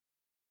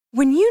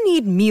When you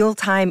need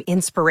mealtime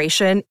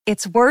inspiration,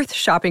 it's worth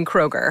shopping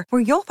Kroger,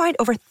 where you'll find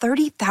over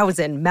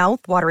 30,000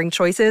 mouth-watering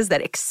choices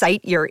that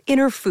excite your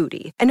inner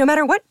foodie. And no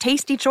matter what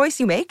tasty choice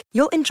you make,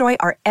 you'll enjoy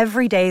our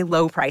everyday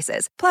low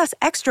prices, plus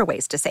extra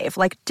ways to save,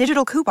 like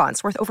digital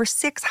coupons worth over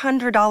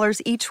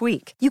 $600 each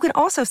week. You can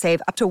also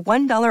save up to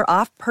 $1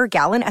 off per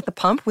gallon at the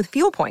pump with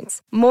fuel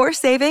points. More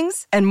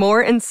savings and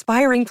more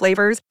inspiring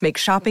flavors make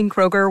shopping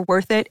Kroger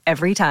worth it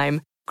every time.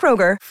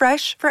 Kroger,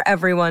 fresh for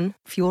everyone.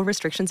 Fuel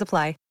restrictions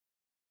apply.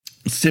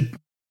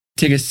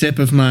 Take a sip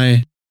of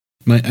my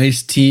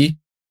iced tea.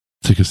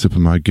 Take a sip of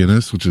my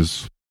Guinness, which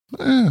is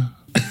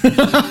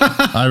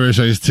Irish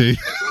iced tea.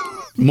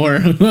 More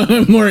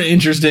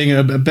interesting,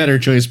 a better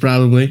choice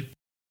probably.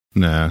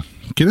 Nah,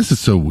 Guinness is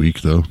so weak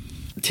though.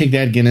 Take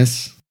that,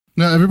 Guinness.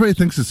 No, everybody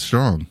thinks it's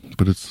strong,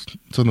 but it's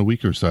on the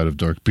weaker side of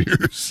dark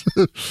beers.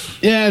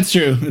 Yeah, it's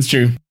true. It's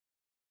true.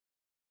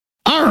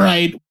 All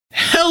right.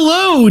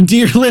 Hello,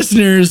 dear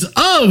listeners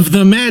of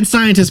the Mad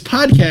Scientist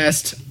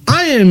podcast.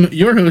 I am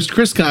your host,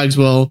 Chris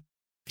Cogswell,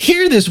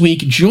 here this week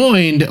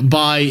joined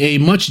by a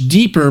much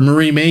deeper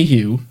Marie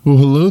Mayhew. Well,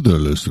 hello there,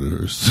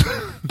 listeners.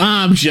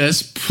 I'm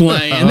just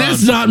playing.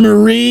 That's not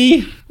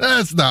Marie.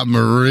 That's not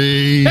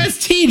Marie.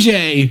 That's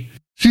TJ.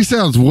 She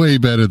sounds way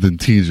better than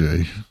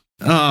TJ.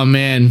 Oh,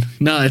 man.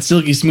 No, that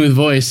silky smooth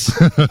voice.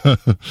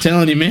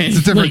 Telling you, man. It's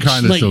a different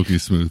kind of silky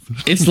smooth.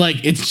 It's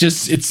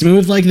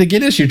smooth like the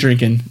Guinness you're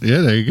drinking. Yeah,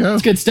 there you go.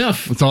 It's good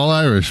stuff. It's all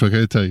Irish, what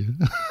can I tell you?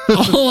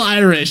 All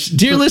Irish.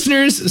 Dear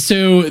listeners,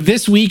 so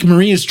this week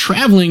Marie is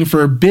traveling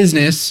for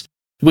business,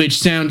 which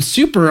sounds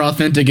super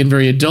authentic and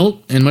very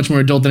adult, and much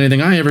more adult than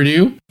anything I ever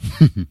do.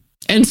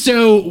 And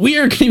so we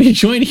are going to be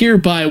joined here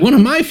by one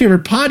of my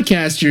favorite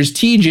podcasters,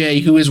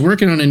 TJ, who is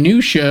working on a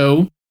new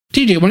show.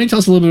 TJ, why don't you tell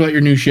us a little bit about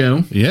your new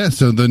show? Yeah,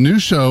 so the new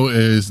show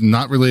is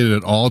not related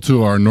at all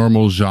to our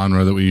normal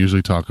genre that we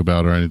usually talk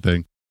about or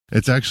anything.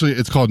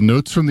 It's called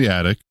Notes from the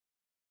Attic.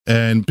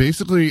 And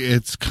basically,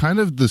 it's kind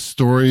of the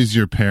stories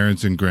your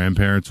parents and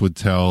grandparents would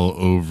tell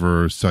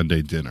over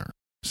Sunday dinner.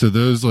 So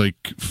those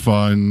like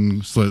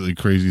fun, slightly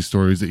crazy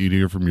stories that you'd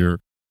hear from at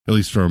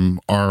least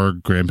from our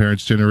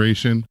grandparents'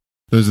 generation,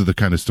 those are the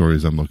kind of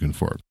stories I'm looking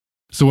for.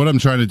 So what I'm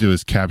trying to do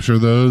is capture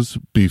those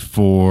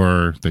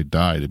before they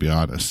die, to be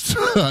honest.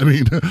 I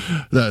mean,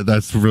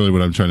 that's really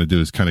what I'm trying to do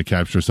is kind of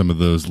capture some of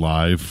those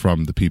live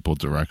from the people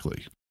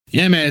directly.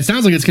 Yeah, man, it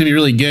sounds like it's going to be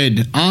really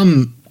good.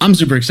 I'm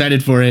super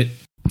excited for it.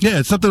 Yeah,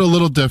 it's something a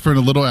little different,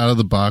 a little out of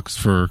the box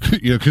for,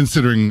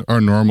 considering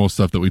our normal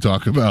stuff that we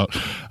talk about.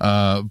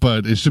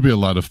 But it should be a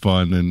lot of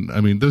fun. And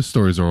I mean, those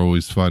stories are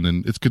always fun,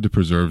 and it's good to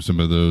preserve some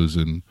of those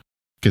and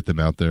get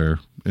them out there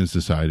in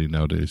society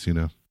nowadays,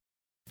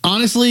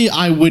 Honestly,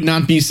 I would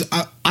not be.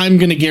 I'm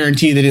going to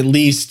guarantee that at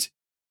least,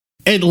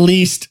 I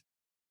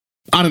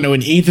don't know,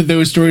 an eighth of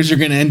those stories are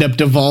going to end up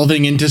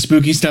devolving into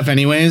spooky stuff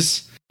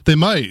anyways. They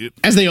might.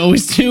 As they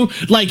always do.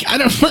 I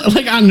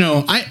don't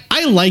know.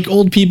 I like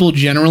old people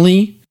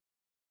generally,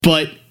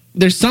 but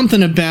there's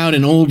something about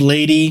an old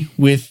lady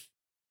with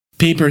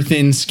paper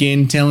thin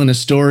skin telling a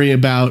story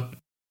about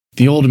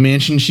the old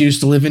mansion she used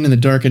to live in the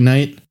dark of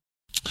night.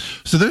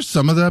 So there's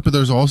some of that, but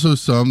there's also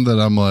some that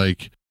I'm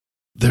like,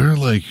 they're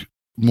like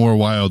more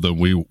wild than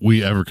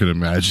we ever could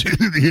imagine,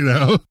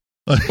 Well,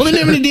 they didn't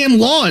have any damn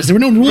laws. There were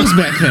no rules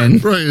back then.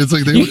 Right. It's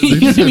like they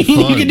just had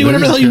fun. You could do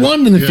whatever the hell you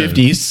wanted in the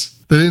 50s.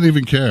 They didn't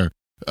even care.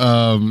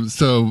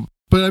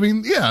 But I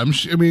mean, yeah,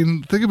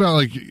 think about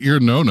like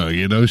your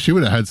Nona, she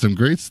would have had some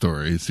great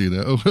stories,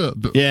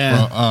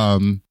 Yeah.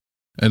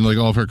 And like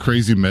all of her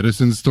crazy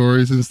medicine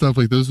stories and stuff,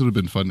 like those would have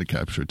been fun to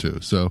capture too.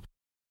 So,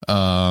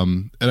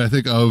 and I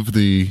think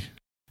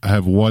I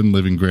have one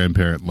living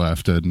grandparent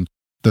left, and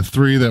the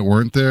three that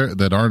weren't there,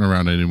 that aren't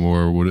around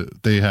anymore,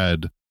 they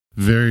had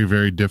very,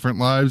 very different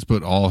lives,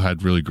 but all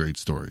had really great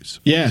stories.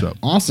 Yeah. So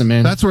awesome,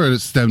 man. That's where it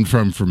stemmed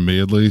from me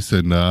at least.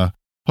 And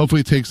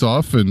hopefully it takes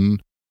off.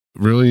 And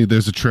really,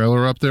 there's a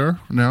trailer up there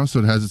now. So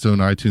it has its own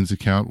iTunes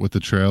account with the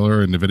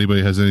trailer. And if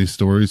anybody has any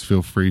stories,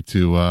 feel free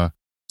to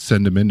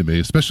send them in to me,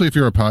 especially if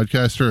you're a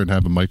podcaster and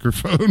have a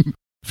microphone.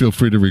 Feel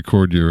free to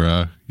record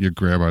your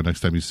grandma next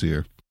time you see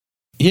her.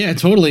 Yeah,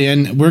 totally.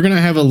 And we're going to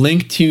have a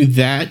link to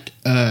that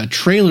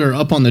trailer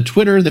up on the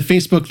Twitter, the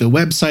Facebook, the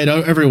website,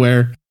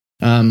 everywhere.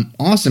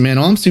 Awesome, man.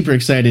 I'm super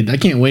excited. I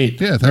can't wait.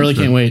 Yeah, I really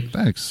can't wait.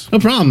 Thanks. No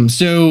problem.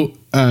 So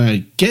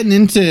getting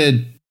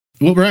into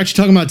what we're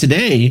actually talking about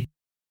today,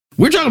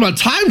 we're talking about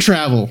time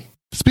travel.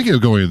 Speaking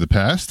of going to the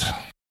past.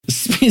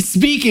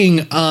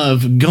 Speaking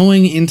of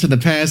going into the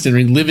past and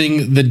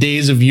reliving the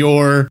days of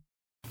yore,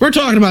 we're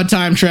talking about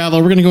time travel.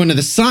 We're going to go into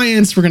the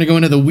science. We're going to go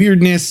into the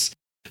weirdness.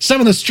 Some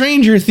of the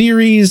stranger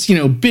theories,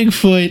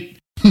 Bigfoot,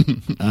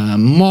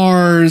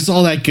 Mars,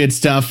 all that good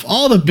stuff.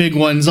 All the big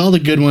ones, all the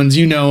good ones,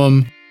 you know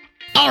them.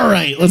 All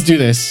right, let's do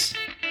this.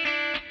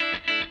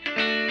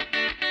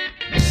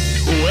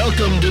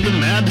 Welcome to the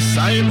Mad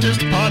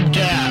Scientist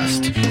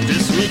Podcast.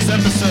 This week's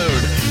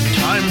episode,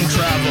 time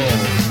travel.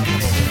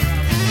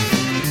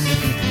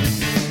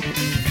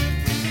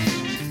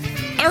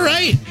 All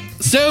right,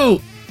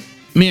 so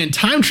Man,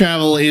 time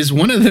travel is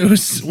one of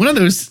those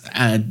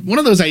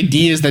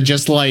ideas that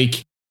just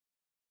like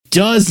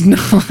does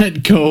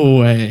not go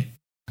away.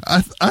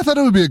 I thought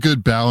it would be a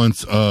good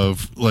balance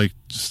of like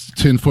just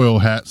tinfoil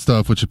hat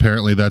stuff, which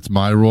apparently that's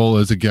my role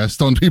as a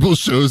guest on people's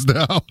shows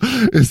now.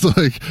 It's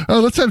like,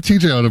 oh, let's have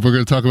TJ on if we're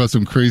going to talk about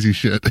some crazy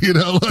shit, you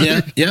know?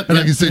 Like, and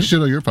I can say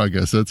shit on your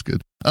podcast. So that's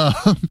good.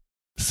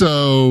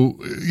 So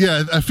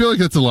yeah, I feel like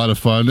that's a lot of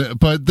fun,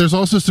 but there's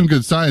also some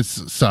good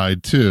science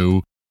side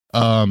too.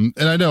 And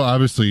I know,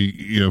 obviously,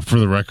 you know, for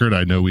the record,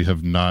 I know we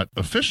have not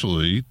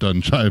officially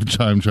done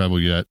time travel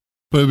yet,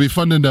 but it'd be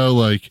fun to know,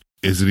 like,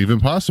 is it even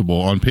possible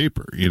on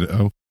paper? You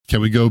know, can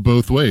we go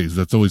both ways?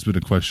 That's always been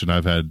a question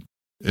I've had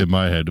in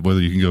my head,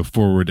 whether you can go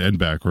forward and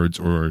backwards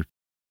or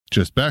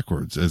just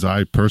backwards, as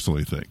I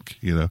personally think,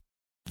 you know,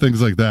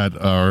 things like that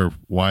are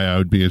why I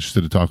would be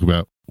interested to talk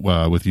about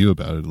with you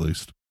about it, at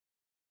least.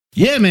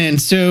 Yeah, man.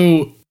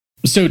 So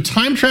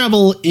time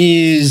travel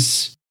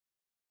is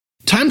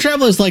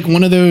like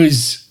one of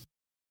those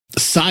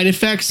side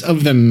effects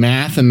of the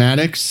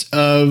mathematics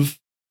of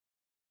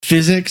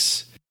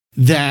physics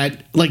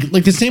that like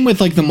the same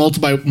with like the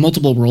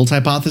multiple worlds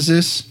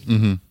hypothesis.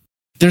 Mm-hmm.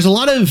 There's a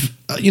lot of,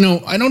 I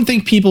don't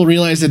think people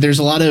realize that there's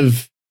a lot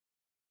of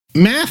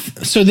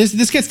math. So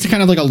this gets to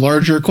kind of like a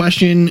larger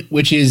question,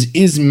 which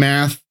is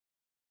math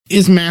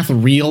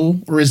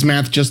real, or is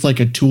math just like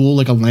a tool,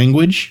 like a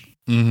language?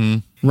 Mm-hmm.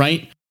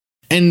 Right.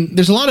 And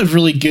there's a lot of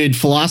really good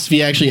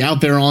philosophy actually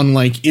out there on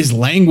like, is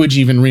language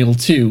even real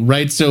too?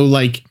 Right. So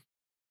like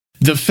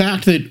the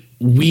fact that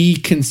we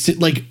can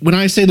like when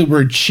I say the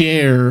word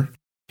chair,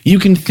 you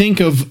can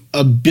think of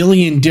a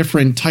billion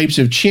different types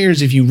of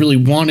chairs if you really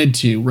wanted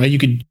to, right? You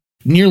could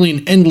nearly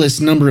an endless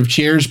number of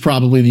chairs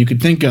probably that you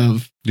could think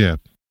of. Yeah.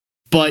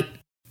 But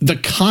the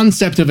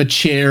concept of a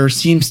chair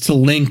seems to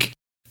link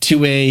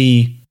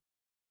to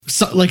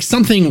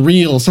something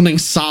real, something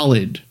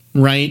solid,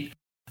 right?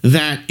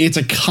 That it's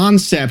a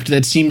concept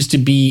that seems to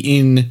be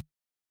in,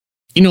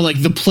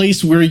 like the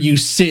place where you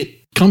sit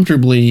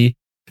comfortably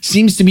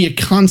seems to be a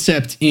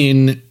concept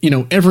in,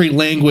 every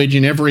language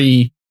and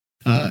every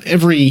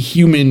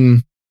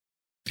human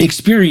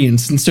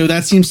experience. And so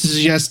that seems to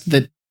suggest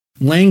that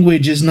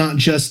language is not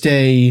just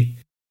a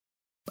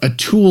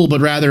tool, but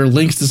rather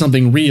links to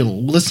something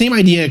real. Well, the same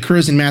idea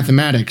occurs in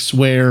mathematics,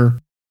 where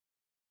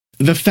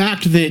the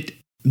fact that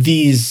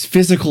these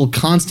physical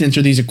constants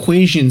or these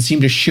equations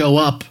seem to show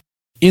up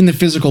in the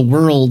physical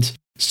world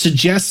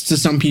suggests to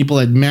some people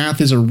that math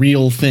is a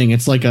real thing.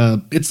 It's like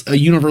it's a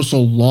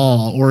universal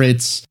law, or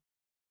it's,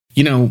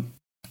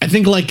 I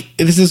think like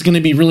this is going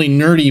to be really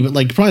nerdy, but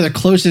like probably the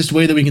closest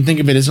way that we can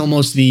think of it is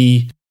almost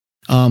the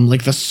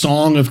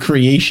song of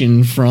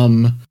creation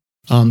from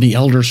the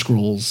Elder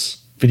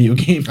Scrolls video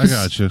games. I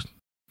gotcha.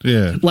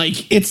 Yeah.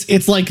 Like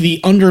it's like the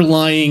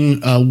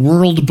underlying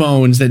world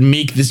bones that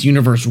make this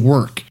universe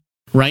work,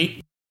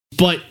 right?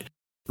 But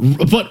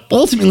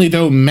ultimately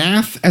though,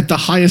 math at the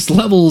highest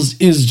levels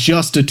is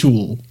just a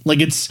tool.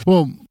 Like it's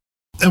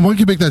and one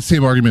can make that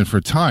same argument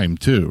for time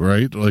too,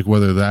 right? Like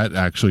whether that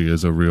actually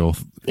is a real.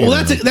 Well,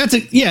 that's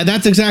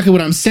exactly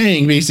what I'm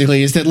saying.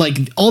 Basically, is that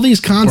like all these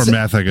concepts or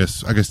math? I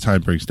guess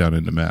time breaks down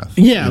into math.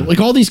 Yeah, like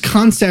all these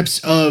concepts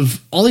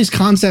of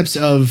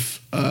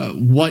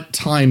what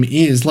time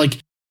is. Like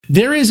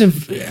there is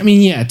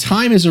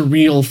time is a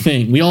real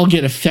thing. We all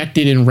get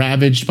affected and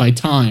ravaged by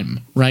time,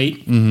 right?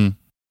 Mm-hmm.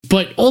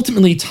 But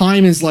ultimately,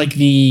 time is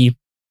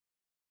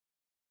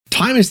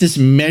this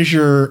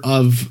measure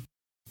of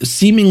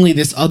seemingly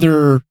this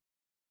other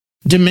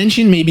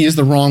dimension, maybe is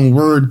the wrong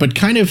word, but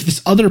kind of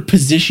this other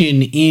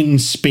position in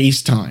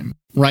space-time,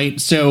 right?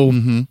 So,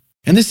 and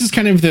this is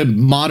kind of the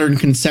modern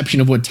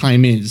conception of what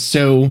time is.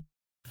 So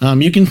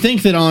you can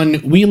think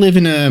that we live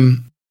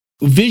in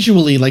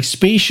visually, like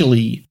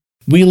spatially,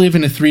 we live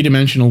in a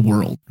three-dimensional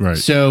world. Right.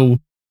 So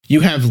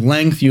you have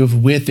length, you have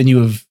width, and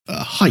you have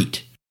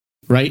height,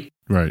 right?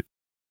 Right.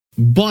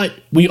 But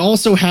we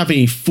also have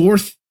a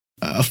fourth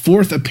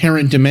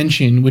apparent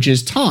dimension, which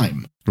is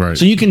time. Right.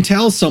 So you can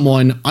tell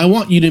someone, I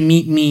want you to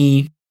meet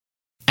me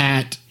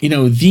at,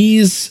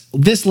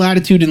 this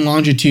latitude and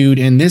longitude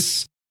and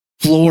this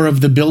floor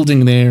of the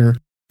building there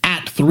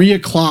at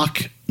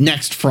 3:00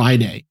 next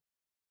Friday.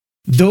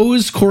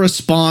 Those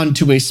correspond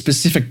to a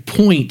specific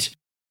point,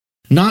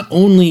 not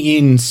only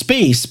in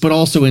space, but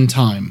also in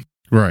time.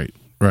 Right.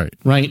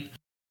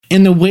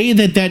 And the way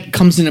that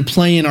comes into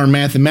play in our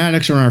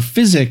mathematics or in our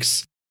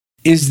physics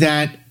is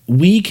that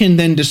we can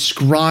then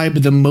describe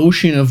the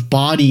motion of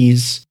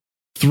bodies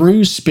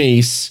through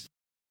space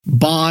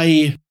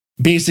by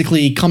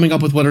basically coming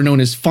up with what are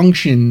known as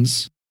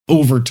functions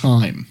over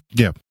time.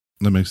 Yeah,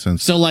 that makes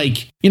sense. So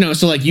okay,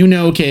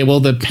 well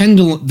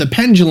the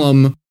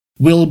pendulum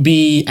will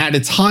be at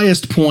its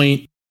highest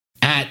point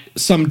at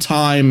some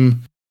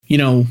time,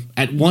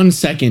 at 1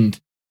 second,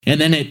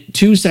 and then at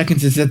 2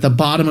 seconds it's at the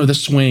bottom of the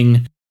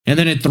swing, and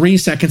then at 3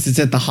 seconds it's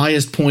at the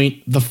highest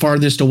point, the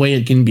farthest away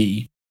it can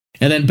be,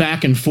 and then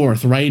back and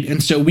forth, right?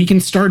 And so we can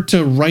start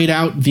to write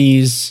out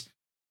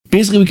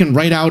we can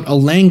write out a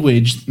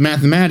language,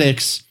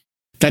 mathematics,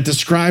 that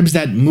describes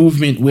that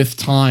movement with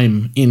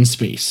time in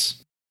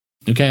space.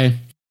 Okay?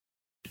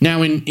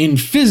 Now, in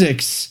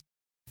physics,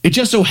 it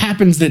just so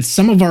happens that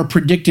some of our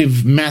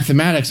predictive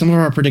mathematics, some of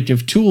our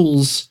predictive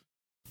tools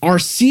are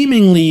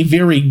seemingly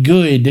very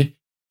good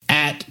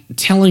at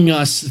telling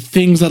us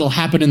things that'll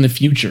happen in the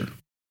future.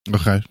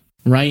 Okay.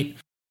 Right?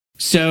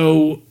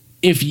 So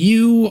if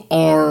you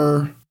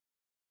are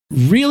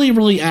really,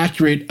 really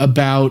accurate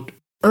about,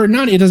 or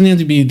not, it doesn't have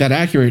to be that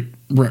accurate,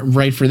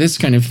 right, for this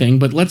kind of thing,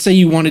 but let's say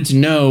you wanted to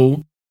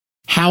know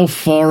how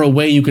far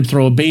away you could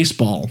throw a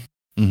baseball.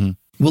 Mm-hmm.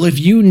 Well, if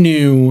you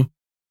knew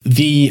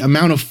the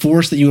amount of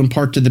force that you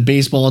impart to the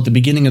baseball at the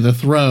beginning of the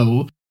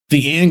throw,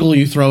 the angle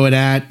you throw it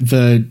at,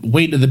 the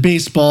weight of the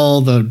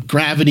baseball, the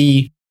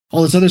gravity,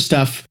 all this other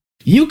stuff,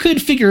 you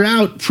could figure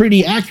out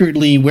pretty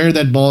accurately where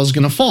that ball is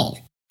going to fall.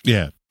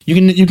 Yeah.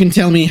 You can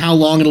tell me how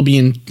long it'll be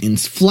in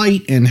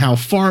flight and how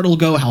far it'll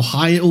go, how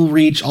high it will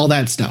reach, all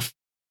that stuff.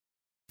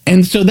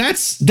 And so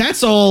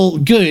that's all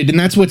good, and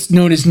that's what's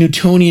known as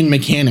Newtonian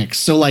mechanics.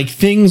 So like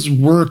things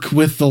work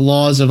with the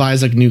laws of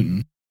Isaac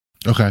Newton.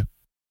 Okay.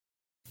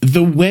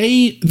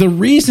 The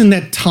reason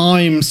that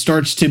time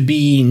starts to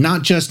be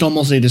not just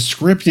almost a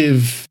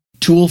descriptive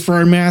tool for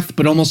our math,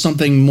 but almost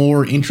something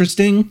more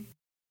interesting,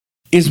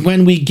 is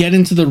when we get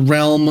into the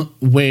realm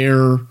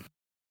where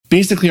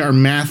basically our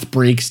math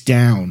breaks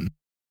down.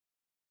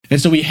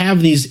 And so we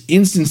have these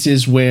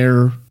instances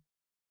where,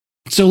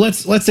 so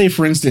let's say,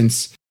 for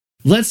instance,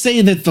 let's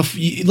say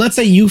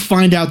you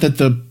find out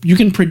that you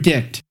can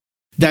predict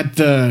that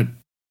the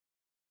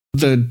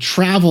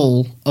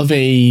travel of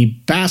a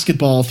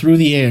basketball through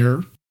the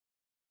air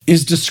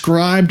is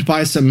described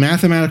by some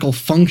mathematical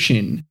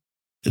function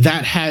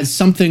that has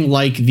something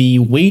like the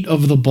weight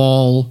of the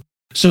ball.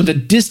 So the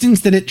distance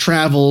that it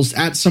travels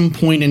at some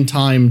point in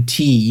time,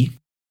 t,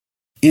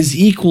 is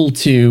equal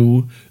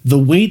to the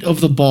weight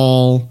of the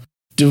ball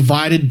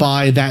divided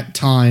by that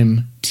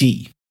time,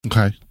 t.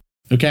 Okay.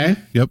 Okay?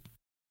 Yep.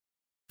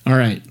 All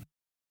right.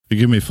 You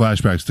give me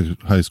flashbacks to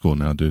high school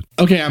now, dude.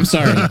 Okay, I'm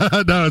sorry.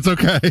 No, it's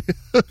okay.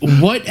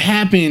 What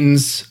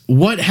happens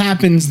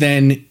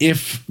then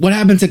what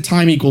happens at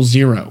time equals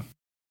 0?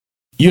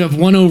 You have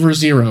 1 over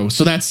 0.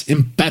 So that's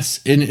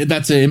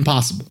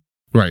impossible.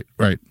 Right.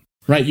 Right?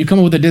 You come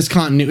up with a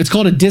discontinuity. It's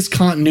called a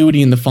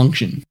discontinuity in the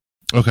function.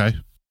 Okay.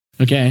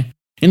 Okay?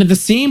 And at the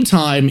same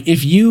time,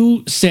 if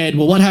you said,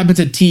 well, what happens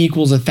at t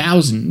equals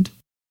 1,000,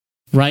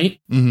 right?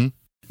 Mm-hmm.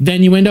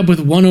 Then you end up with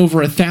 1 over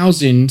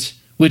 1,000,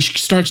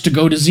 which starts to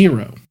go to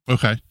 0.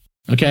 Okay.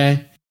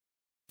 Okay?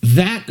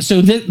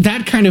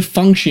 That kind of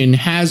function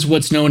has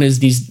what's known as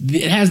these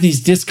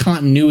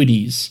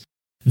discontinuities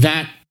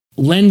that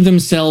lend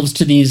themselves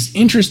to these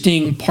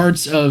interesting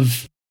parts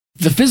of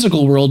the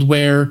physical world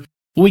where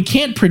we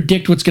can't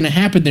predict what's going to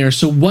happen there.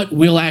 So what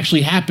will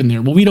actually happen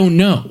there? Well, we don't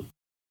know,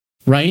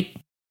 right?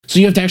 So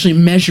you have to actually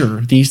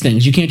measure these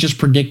things. You can't just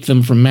predict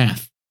them from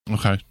math.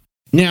 Okay.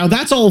 Now,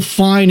 that's all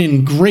fine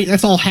and great.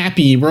 That's all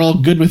happy. We're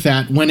all good with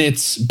that when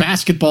it's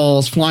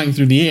basketballs flying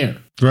through the air.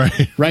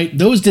 Right. Right?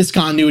 Those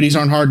discontinuities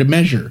aren't hard to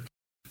measure.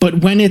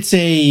 But when it's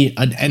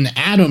an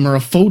atom or a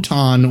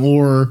photon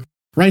or,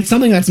 right,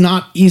 something that's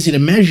not easy to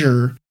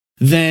measure,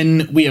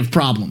 then we have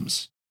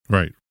problems.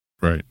 Right.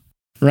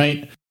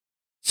 Right?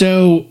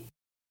 So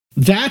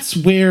that's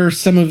where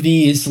some of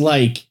these,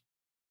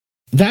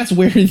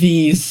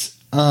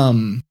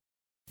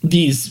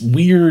 these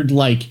weird,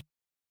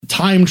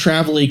 time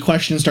travel-y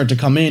questions start to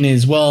come in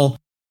is, well,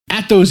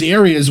 at those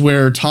areas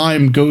where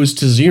time goes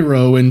to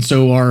 0 and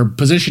so our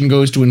position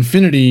goes to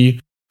infinity,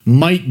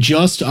 might we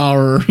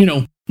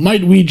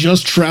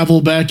just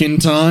travel back in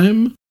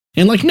time?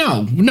 And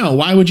no,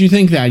 why would you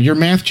think that? Your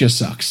math just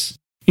sucks.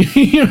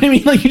 You know what I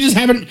mean? You just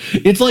haven't,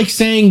 it's like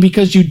saying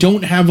because you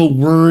don't have a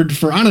word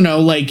for, I don't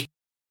know,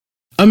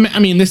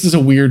 this is a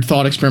weird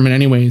thought experiment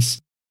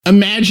anyways.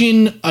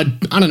 Imagine,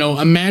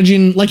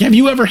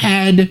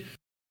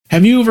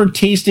 have you ever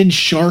tasted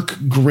shark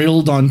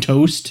grilled on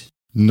toast?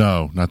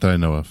 No, not that I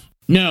know of.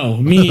 No,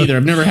 me either.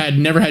 I've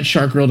never had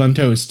shark grilled on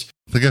toast.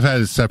 I think I've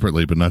had it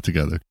separately, but not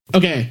together.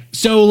 Okay,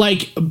 so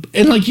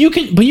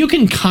you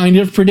can kind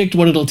of predict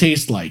what it'll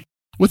taste like.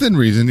 Within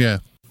reason, yeah.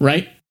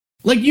 Right?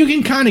 You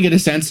can kind of get a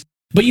sense,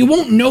 but you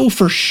won't know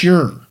for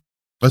sure.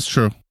 That's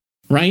true.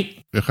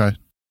 Right? Okay.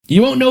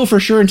 You won't know for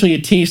sure until you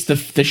taste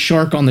the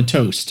shark on the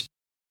toast.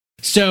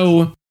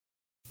 So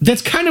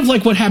that's kind of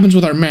like what happens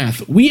with our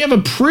math. We have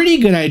a pretty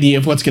good idea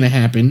of what's going to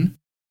happen,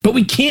 but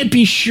we can't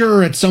be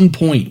sure at some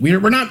point.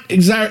 We're not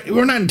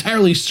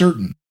entirely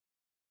certain.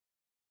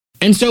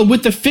 And so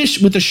with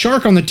the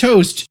shark on the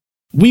toast,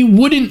 we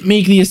wouldn't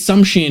make the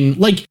assumption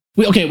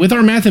with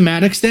our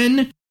mathematics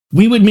then,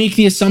 we would make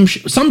the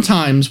assumption,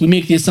 sometimes we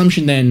make the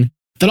assumption then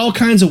that all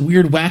kinds of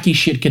weird wacky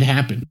shit could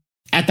happen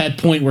at that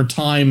point where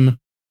time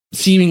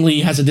seemingly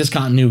has a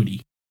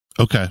discontinuity.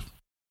 Okay.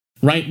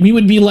 Right? We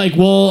would be like,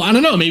 well, I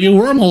don't know, maybe a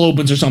wormhole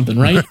opens or something,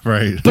 right?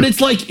 Right. But it's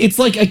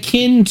like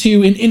akin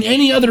to in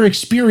any other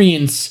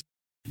experience,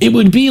 it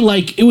would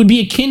be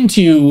akin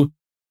to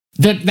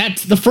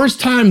that's the first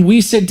time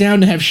we sit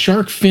down to have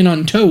shark fin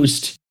on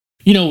toast,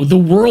 the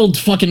world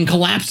fucking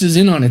collapses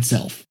in on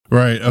itself.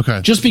 Right.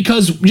 Okay. Just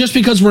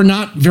because we're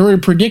not very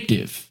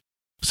predictive.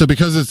 So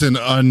because it's an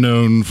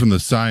unknown from the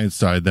science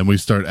side, then we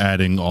start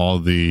adding all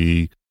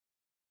the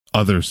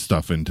other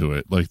stuff into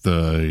it, like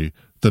the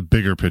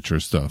bigger picture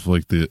stuff,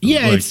 like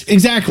it's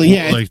exactly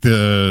like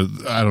the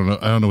I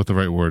don't know what the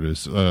right word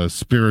is,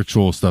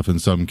 spiritual stuff in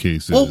some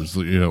cases.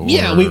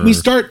 We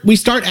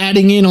start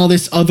adding in all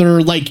this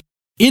other, like,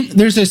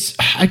 there's this,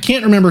 I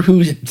can't remember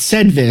who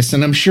said this,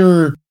 and I'm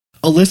sure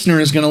a listener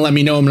is going to let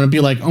me know. I'm going to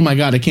be like, oh my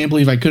God, I can't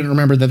believe I couldn't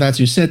remember that's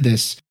who said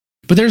this.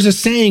 But there's a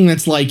saying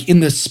that's like, in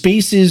the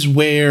spaces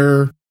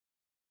where,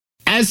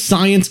 as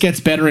science gets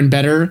better and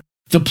better,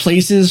 the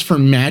places for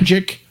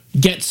magic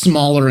get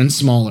smaller and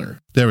smaller.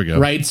 There we go.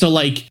 Right? So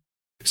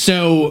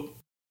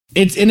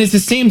it's the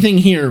same thing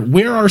here.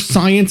 Where our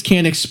science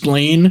can't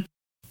explain,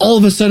 all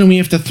of a sudden we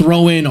have to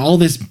throw in all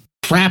this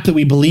crap that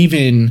we believe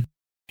in.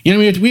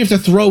 We have to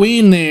throw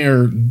in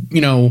there,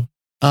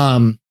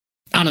 I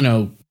don't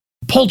know,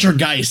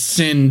 poltergeists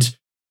and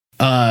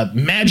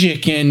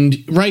magic, and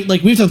right,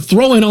 like, we have to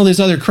throw in all this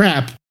other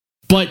crap,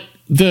 but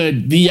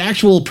the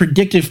actual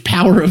predictive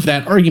power of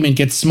that argument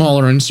gets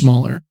smaller and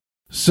smaller.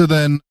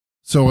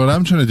 So what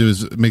I'm trying to do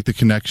is make the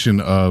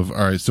connection of, all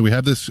right, so we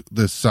have this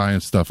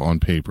science stuff on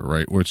paper,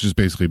 right, which is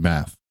basically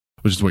math,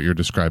 which is what you're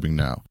describing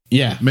now.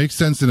 Yeah. Makes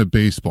sense in a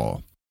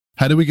baseball.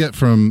 How do we get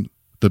from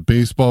the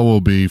baseball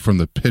will be from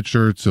the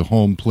pitcher to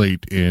home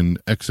plate in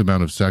X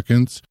amount of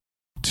seconds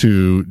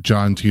to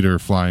John Teeter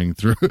flying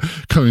through,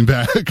 coming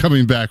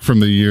back from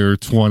the year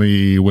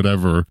 20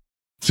 whatever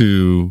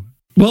to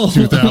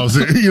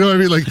 2000? You know what I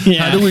mean? Like,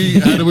 how do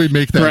we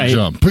make that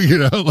jump?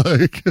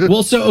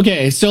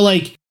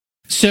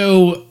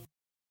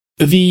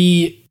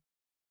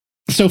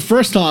 So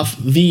first off,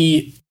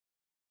 the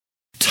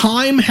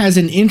time has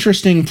an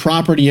interesting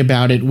property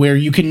about it where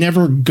you can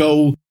never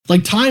go,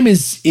 like, time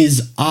is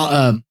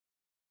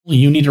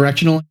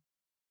unidirectional.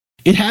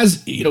 It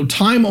has,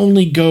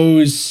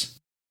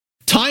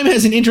 time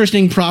has an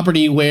interesting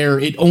property where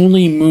it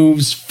only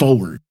moves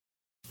forward,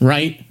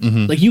 right?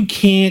 Mm-hmm. Like, you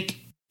can't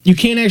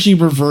actually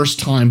reverse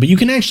time, but you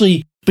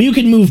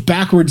can move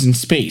backwards in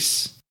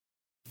space,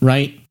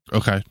 right?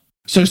 Okay.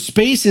 So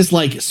space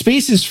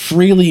is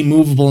freely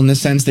movable in the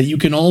sense that you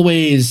can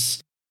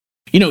always,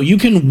 you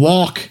can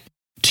walk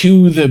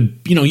to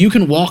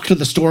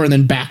the store and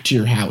then back to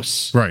your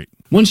house. Right.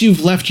 Once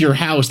you've left your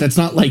house, that's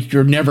not like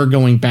you're never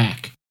going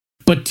back.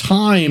 But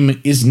time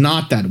is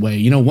not that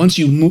way. Once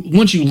you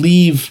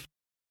leave,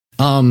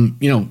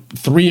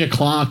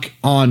 3:00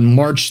 on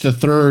March the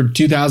 3rd,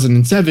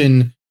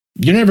 2007,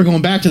 you're never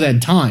going back to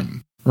that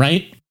time,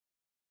 right?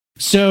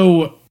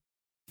 So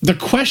the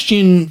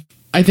question,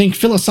 I think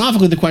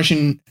philosophically, the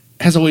question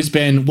has always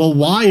been, well,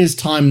 why is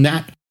time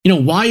that,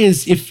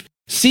 if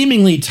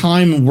seemingly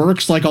time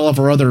works like all of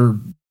our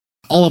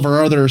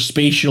other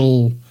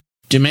spatial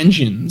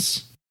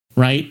dimensions,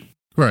 right?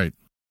 Right.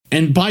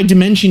 And by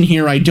dimension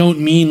here, I don't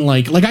mean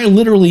like I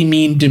literally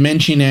mean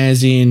dimension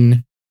as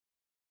in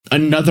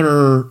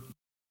another,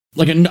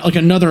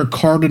 another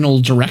cardinal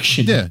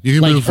direction. Yeah,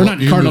 you can move, or not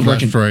cardinal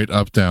direction, left, right,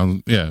 up,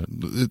 down. Yeah,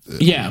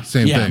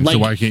 same thing. So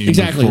why can't you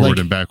move forward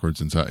and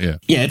backwards and so? Yeah,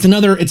 it's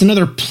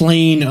another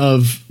plane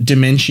of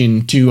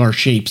dimension to our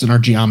shapes and our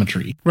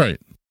geometry. Right.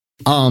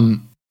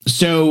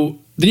 So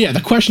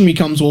the question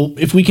becomes, well,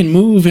 if we can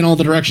move in all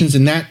the directions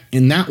in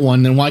that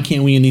one, then why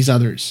can't we in these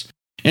others?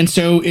 And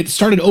so it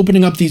started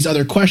opening up these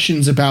other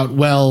questions about,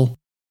 well,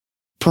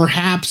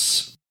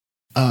 perhaps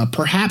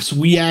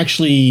we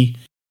actually,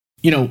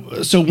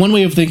 so one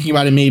way of thinking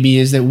about it maybe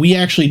is that we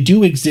actually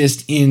do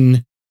exist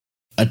in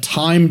a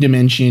time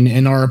dimension,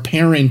 and our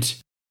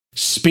apparent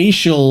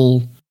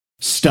spatial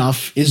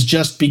stuff is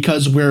just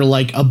because we're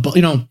like,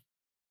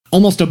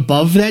 almost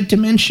above that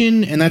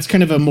dimension. And that's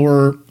kind of a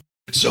more,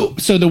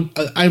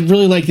 I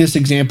really like this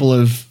example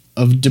of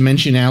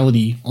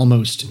dimensionality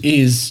almost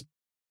is,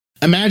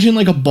 imagine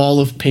like a ball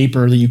of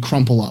paper that you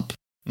crumple up,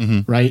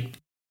 mm-hmm. right?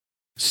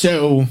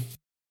 So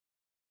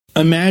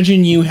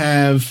imagine you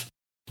have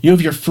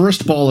your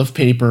first ball of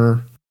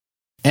paper,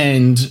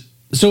 and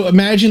so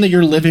imagine that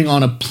you're living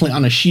on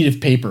a sheet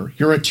of paper.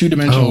 You're a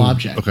two-dimensional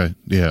object. Okay,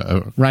 yeah.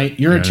 Right?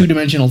 You're a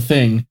two-dimensional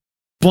thing,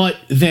 but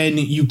then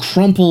you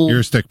crumple. You're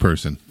a stick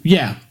person.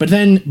 Yeah, but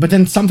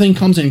then something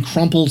comes and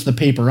crumples the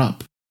paper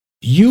up.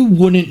 You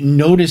wouldn't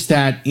notice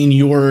that in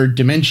your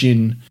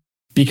dimension,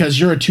 because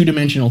you're a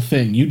two-dimensional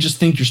thing. You just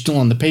think you're still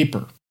on the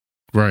paper.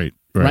 Right.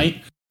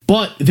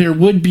 But there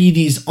would be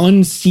these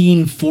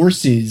unseen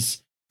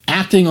forces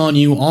acting on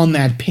you on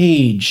that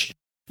page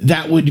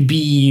that would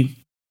be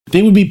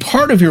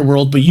part of your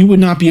world, but you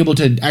would not be able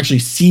to actually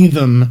see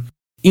them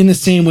in the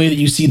same way that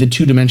you see the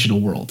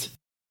two-dimensional world.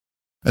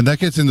 And that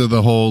gets into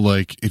the whole,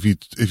 like, if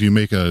you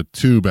make a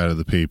tube out of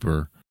the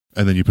paper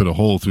and then you put a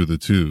hole through the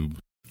tube.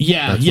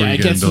 Yeah,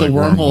 it gets to the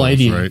wormhole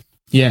idea. Right?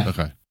 Yeah.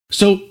 Okay.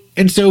 So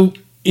in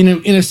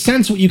a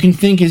sense, what you can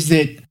think is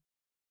that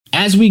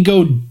as we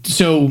go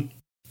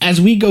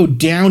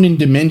down in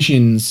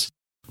dimensions,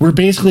 we're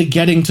basically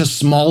getting to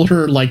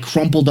smaller, like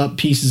crumpled up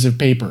pieces of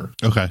paper.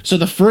 Okay. So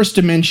the first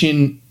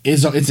dimension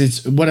is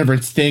it's whatever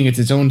its thing, it's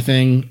its own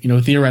thing,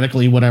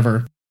 theoretically,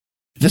 whatever.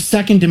 The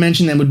second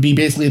dimension then would be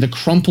basically the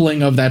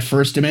crumpling of that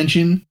first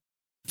dimension.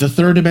 The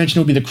third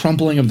dimension would be the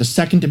crumpling of the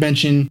second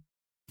dimension.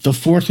 The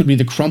fourth would be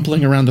the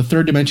crumpling around the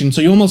third dimension.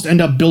 So you almost end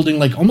up building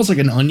almost like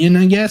an onion,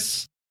 I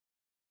guess.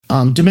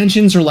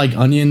 Dimensions are like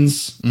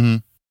onions. Mm-hmm.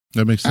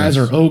 That makes sense. As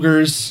are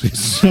ogres.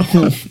 So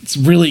it's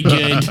really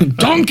good.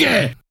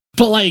 Donkey!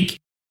 But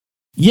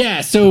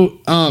yeah, so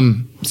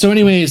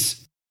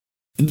anyways,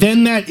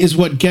 then that is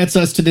what gets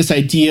us to this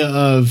idea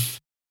of,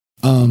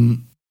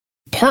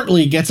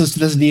 partly gets us to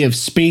this idea of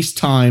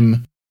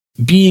space-time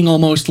being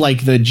almost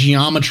like the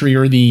geometry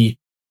or the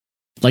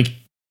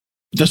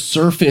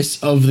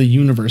surface of the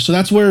universe. So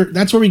that's where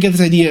we get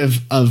this idea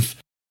of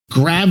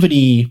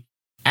gravity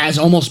as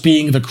almost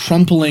being the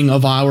crumpling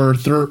of our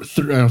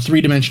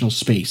three-dimensional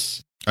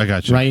space. I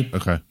got you. Right?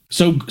 Okay.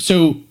 So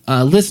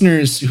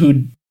listeners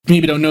who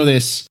maybe don't know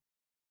this,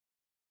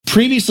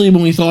 previously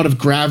when we thought of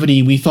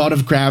gravity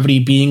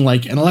being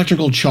like an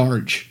electrical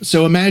charge.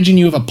 So imagine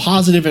you have a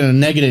positive and a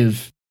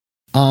negative.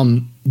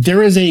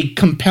 There's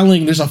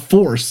a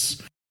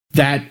force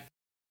that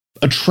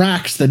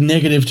attracts the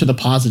negative to the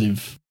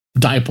positive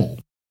dipole,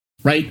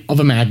 right? Of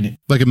a magnet.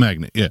 Like a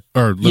magnet, yeah.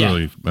 Or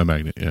literally a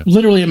magnet, yeah.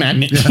 Literally a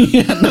magnet.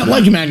 Yeah. Not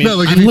like a magnet. No,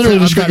 like I'm literally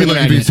describing a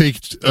magnet. If you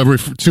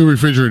take two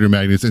refrigerator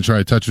magnets and try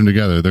to touch them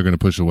together, they're going to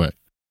push away.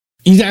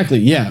 Exactly,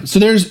 yeah. So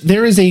there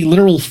is a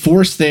literal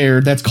force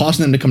there that's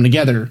causing them to come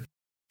together.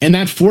 And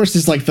that force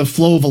is like the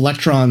flow of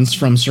electrons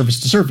from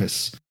surface to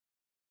surface.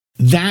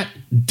 That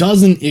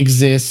doesn't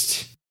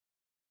exist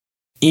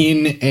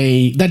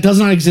that does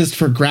not exist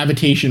for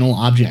gravitational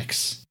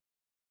objects.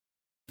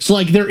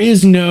 So there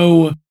is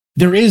no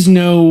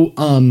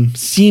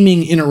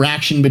seeming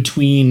interaction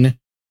between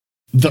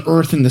the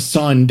Earth and the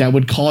sun that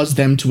would cause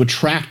them to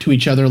attract to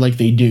each other like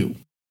they do.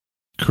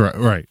 Correct.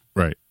 Right.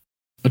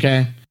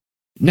 Okay.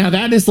 Now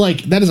that is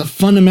a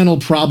fundamental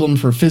problem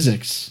for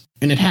physics,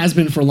 and it has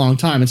been for a long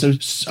time. And so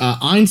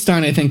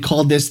Einstein, I think,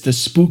 called this the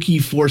spooky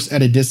force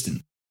at a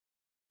distance.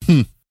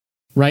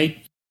 Right?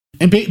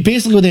 And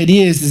basically what the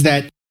idea is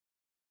that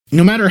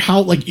no matter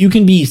how, you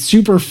can be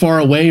super far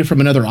away from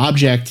another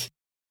object,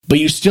 but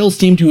you still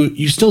seem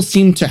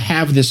to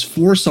have this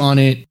force on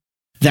it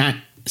that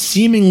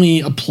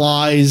seemingly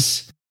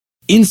applies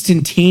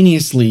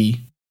instantaneously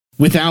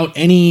without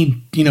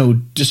any,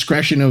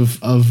 discretion of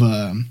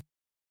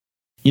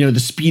the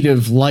speed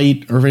of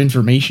light or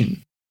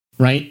information,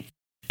 right?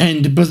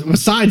 And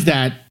besides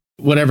that,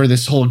 whatever,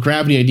 this whole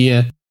gravity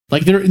idea,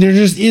 there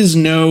just is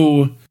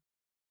no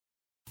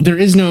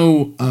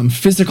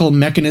physical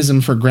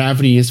mechanism for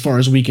gravity as far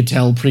as we could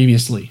tell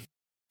previously.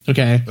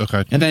 Okay.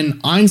 And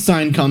then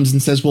Einstein comes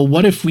and says, well,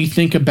 what if we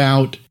think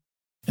about,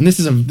 and this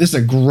is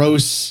a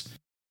gross,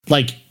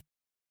 I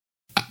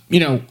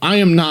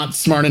am not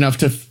smart enough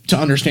to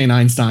understand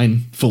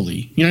Einstein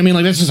fully. You know what I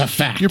mean? That's just a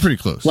fact. You're pretty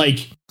close.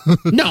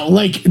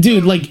 No,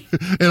 dude,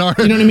 in our,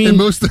 you know what I mean? In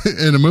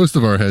most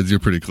of our heads, you're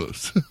pretty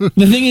close.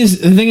 The thing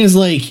is,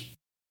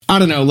 I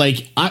don't know,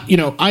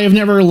 I have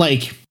never,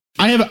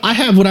 I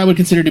have what I would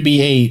consider to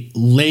be a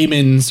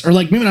layman's, or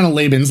maybe not a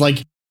layman's,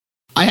 I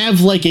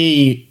have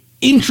a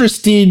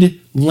interested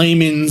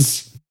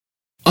layman's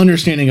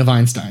understanding of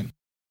Einstein.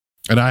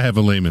 And I have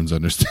a layman's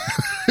understanding.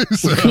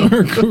 So.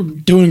 We're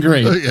doing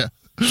great. Yeah.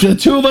 The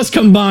two of us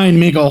combined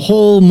make a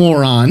whole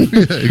moron.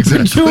 Yeah,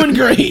 exactly. We're doing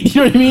great.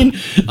 You know what I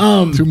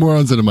mean? Two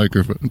morons and a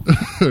microphone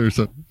or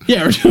something.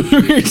 Yeah,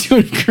 we're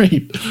doing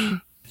great.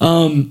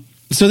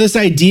 So this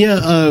idea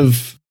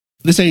of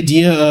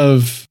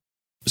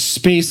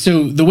space.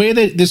 So the way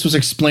that this was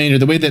explained, or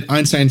the way that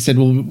Einstein said,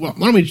 well, why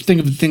don't we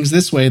think of things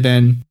this way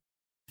then,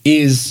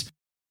 is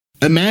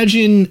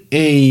imagine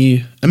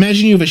you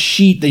have a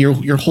sheet that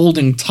you're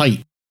holding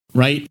tight,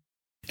 right?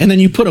 And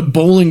then you put a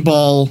bowling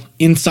ball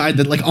inside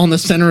on the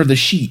center of the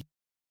sheet.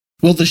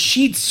 Well, the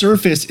sheet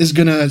surface is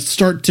going to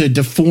start to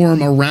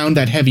deform around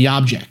that heavy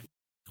object.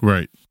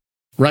 Right.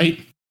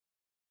 Right?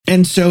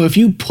 And so if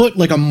you put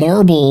a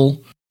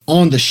marble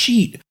on the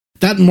sheet,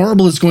 that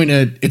marble is going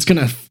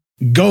to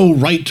go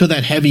right to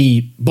that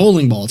heavy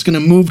bowling ball. It's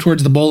going to move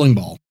towards the bowling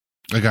ball.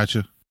 I got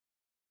you.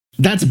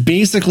 That's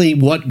basically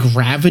what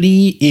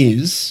gravity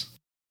is.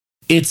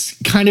 It's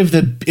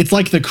it's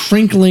like the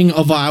crinkling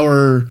of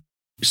our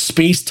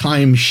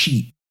space-time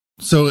sheet.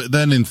 So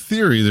then in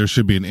theory, there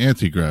should be an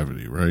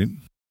anti-gravity, right?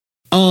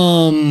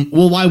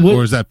 Well, why would...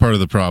 Or is that part of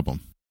the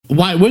problem?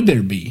 Why would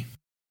there be?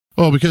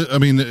 Well, because,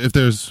 if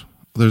there's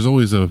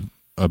always a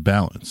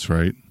balance,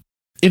 right?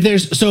 If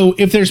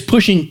there's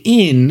pushing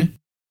in,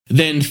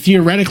 then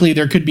theoretically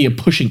there could be a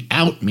pushing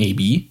out,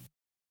 maybe.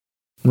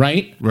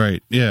 Right?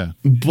 Right, yeah.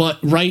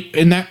 But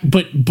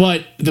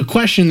the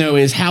question though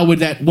is what would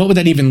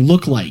that even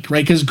look like,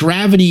 right? Because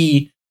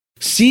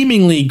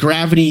seemingly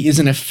gravity is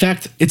an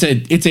effect. It's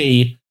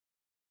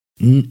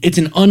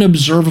an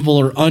unobservable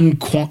or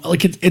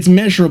it's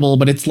measurable,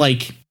 but it's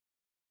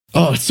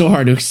Oh, it's so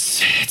hard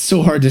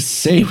to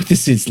say what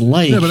this is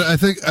like. Yeah, but I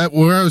think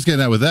where I was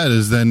getting at with that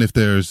is then if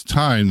there's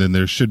time, then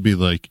there should be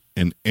like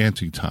an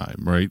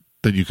anti-time, right?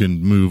 That you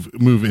can move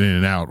in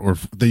and out, or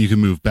that you can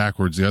move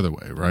backwards the other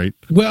way, right?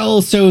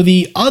 Well, so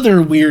the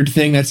other weird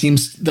thing that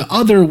seems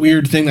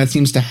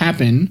to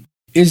happen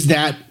is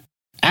that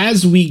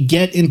as we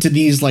get into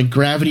these like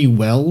gravity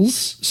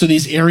wells, so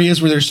these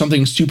areas where there's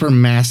something super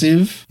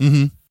massive,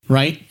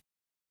 right?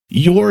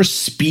 Your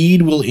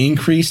speed will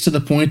increase to the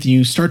point that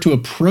you start to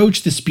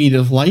approach the speed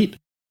of light.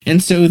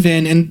 And so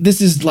then, and this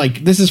is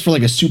for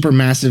like a super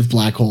massive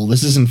black hole.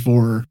 This isn't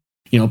for,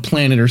 a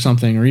planet or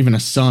something, or even a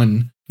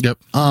sun. Yep.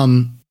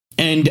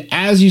 And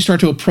as you start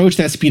to approach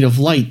that speed of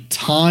light,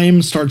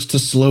 time starts to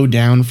slow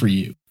down for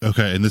you.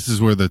 Okay. And this is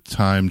where the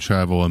time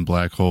travel and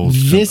black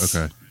holes.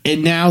 Okay.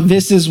 And now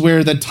this is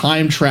where the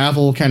time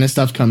travel kind of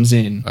stuff comes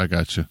in. I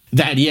got you.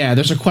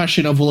 There's a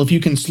question of, well, if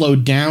you can slow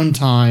down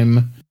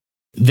time,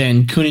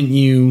 then couldn't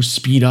you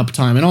speed up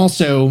time? And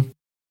also,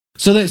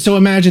 so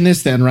imagine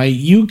this then, right?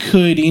 You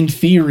could, in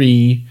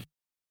theory,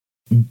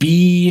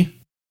 be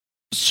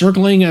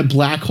circling a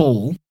black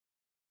hole,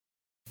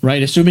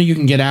 right? Assuming you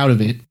can get out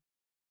of it.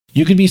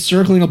 You could be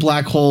circling a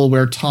black hole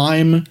where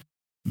time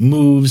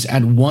moves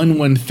at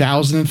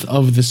 1/1000th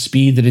of the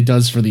speed that it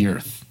does for the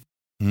Earth.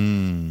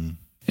 And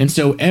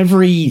so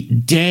every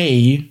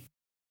day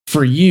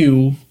for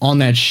you on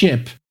that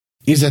ship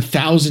is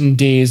 1,000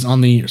 days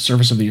on the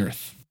surface of the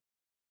Earth.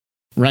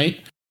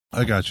 Right?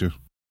 I got you.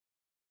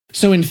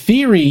 So in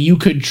theory, you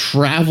could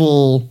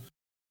travel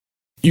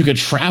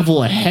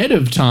ahead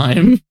of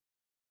time,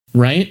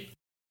 right?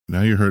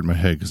 Now you're hurting my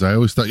head because I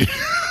always thought you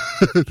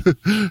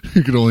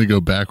could only go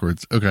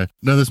backwards. Okay.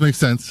 No, this makes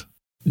sense.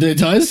 It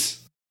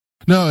does?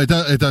 No, it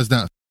does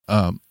not.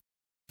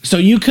 So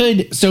you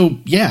could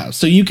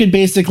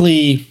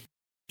basically,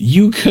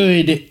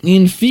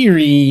 in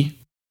theory,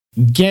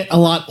 get a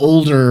lot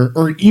older,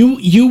 or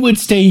you would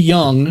stay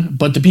young,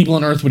 but the people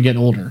on Earth would get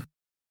older.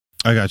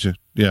 I got you.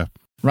 Yeah.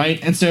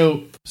 Right. And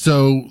so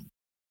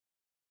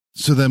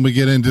then we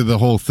get into the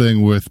whole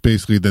thing with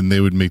basically then they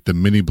would make the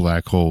mini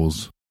black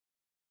holes,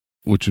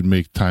 which would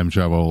make time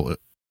travel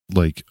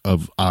like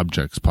of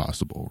objects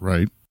possible,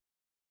 right?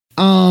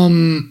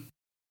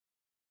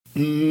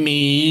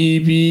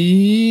 Maybe.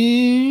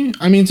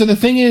 I mean, so the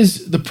thing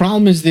is, the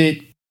problem is that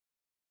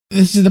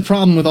this is the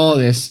problem with all of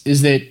this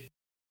is that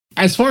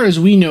as far as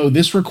we know,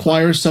 this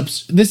requires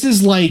this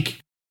is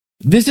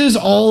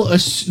all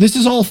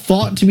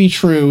thought to be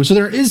true. So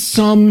this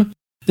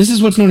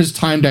is what's known as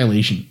time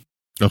dilation.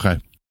 Okay.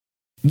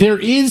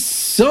 There's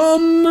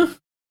some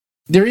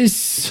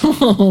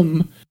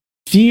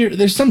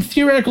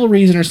theoretical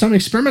reason or some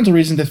experimental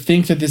reason to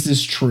think that this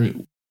is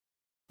true.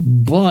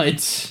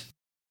 But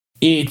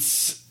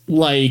it's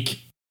like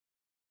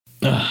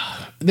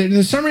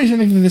there's some reason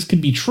to think that this could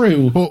be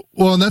true. Well,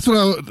 and that's what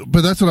I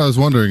was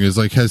wondering is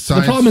like, has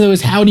science... The problem though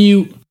is how do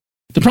you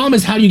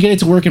get it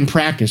to work in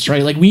practice,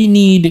 right? Like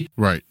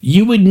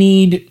you would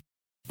need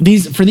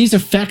these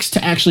effects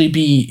to actually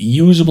be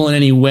usable in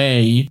any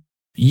way.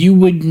 You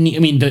would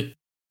need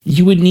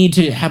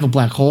to have a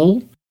black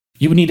hole.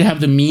 You would need to have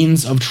the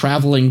means of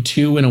traveling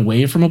to and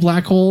away from a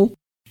black hole.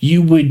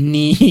 You would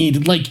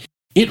need,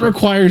 it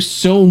requires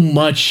so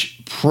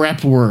much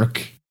prep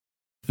work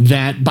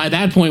that by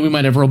that point we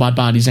might have robot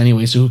bodies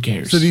anyway, so who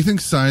cares? So do you think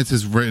science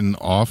has written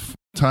off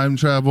time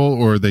travel,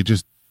 or they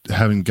just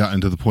haven't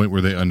gotten to the point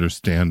where they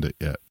understand it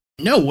yet?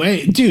 No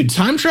way. Dude,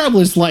 time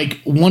travel is I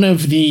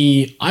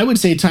would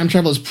say time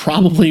travel is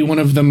probably one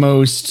of the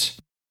most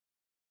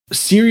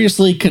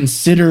seriously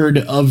considered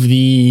of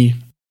the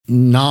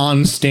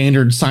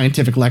non-standard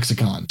scientific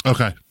lexicon.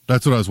 Okay.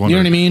 That's what I was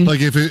wondering. You know what I mean?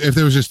 Like if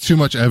there was just too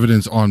much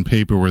evidence on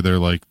paper where they're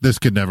like, this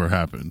could never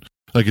happen.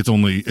 Like it's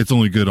only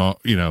good,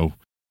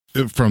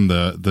 from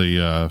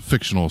the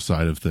fictional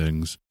side of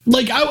things.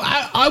 Like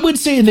I would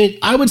say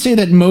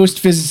that most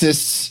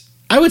physicists,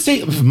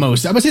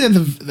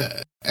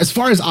 that as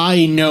far as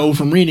I know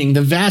from reading,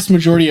 the vast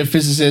majority of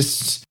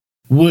physicists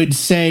would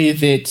say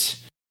that,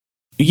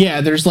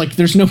 yeah,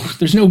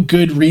 there's no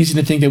good reason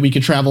to think that we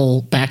could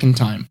travel back in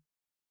time.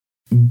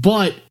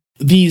 But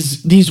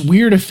these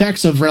weird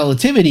effects of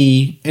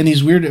relativity and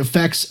these weird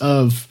effects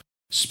of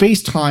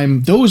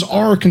space-time, those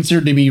are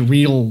considered to be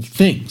real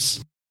things.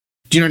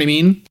 Do you know what I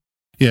mean?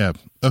 Yeah.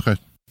 Okay.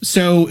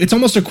 So it's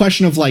almost a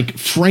question of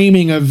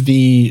framing of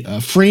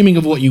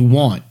what you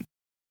want.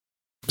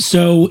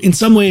 So in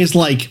some ways,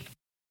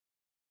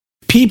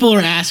 people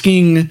are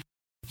asking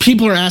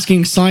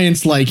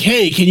science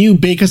hey, can you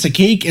bake us a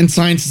cake? And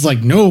science is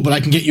no, but I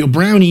can get you a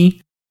brownie.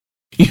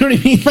 You know what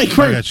I mean? I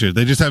got you.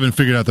 They just haven't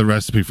figured out the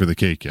recipe for the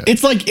cake yet.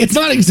 It's it's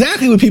not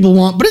exactly what people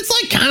want, but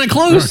it's kind of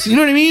close. You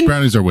know what I mean?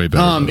 Brownies are way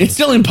better. It's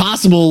still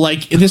impossible.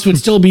 This would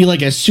still be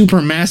a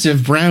super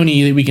massive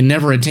brownie that we can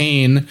never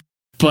attain.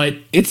 But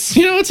it's,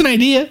 it's an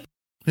idea.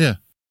 Yeah.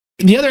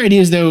 The other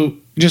ideas, though,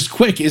 just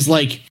quick, is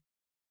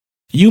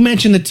you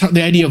mentioned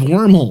the idea of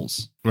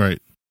wormholes. Right.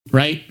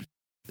 Right?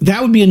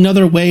 That would be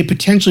another way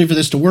potentially for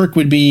this to work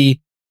would be,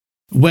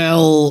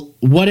 well,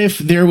 what if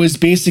there was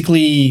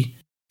basically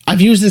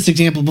I've used this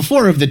example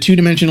before of the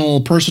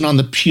two-dimensional person on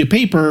the sheet of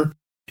paper.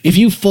 If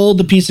you fold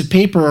the piece of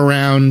paper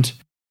around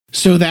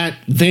so that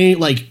they,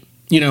 like,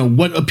 you know,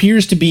 what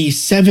appears to be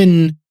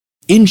 7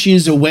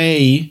 inches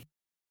away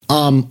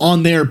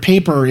on their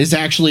paper is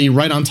actually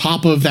right on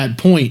top of that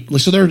point.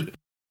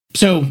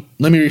 So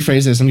let me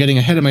rephrase this. I'm getting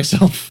ahead of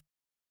myself.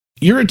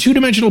 You're a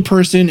two-dimensional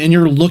person and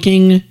you're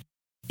looking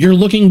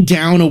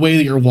down a way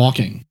that you're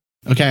walking.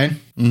 Okay?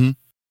 Mm-hmm.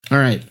 All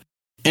right.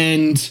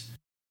 And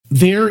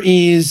there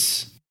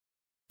is,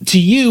 to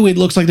you, it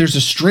looks like there's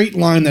a straight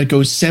line that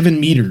goes 7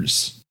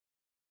 meters.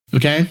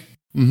 Okay?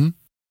 Mm-hmm.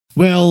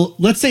 Well,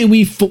 let's say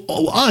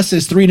us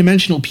as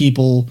three-dimensional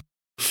people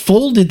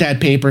folded that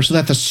paper so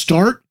that the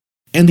start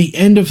and the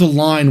end of the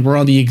line were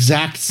on the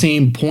exact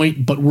same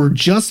point, but we're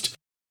just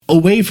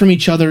away from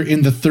each other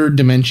in the third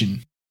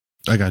dimension.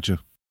 I got you.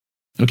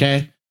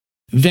 Okay?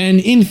 Then,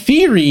 in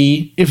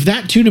theory, if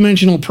that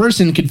two-dimensional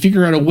person could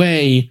figure out a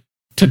way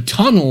to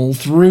tunnel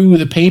through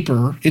the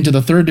paper into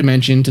the third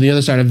dimension to the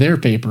other side of their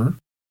paper,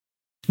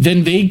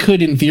 then they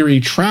could, in theory,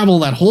 travel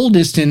that whole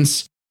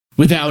distance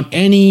without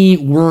any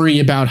worry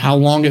about how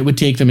long it would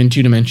take them in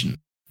 2 dimensions.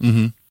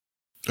 Mm-hmm.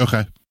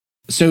 Okay.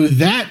 So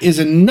that is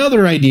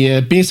another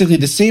idea, basically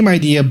the same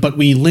idea, but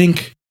we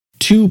link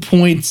 2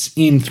 points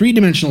in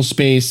 3-dimensional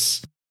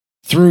space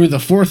through the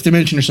 4th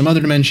dimension or some other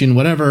dimension,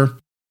 whatever,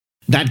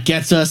 that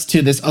gets us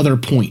to this other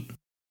point.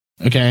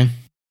 Okay?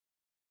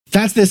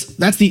 That's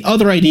the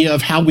other idea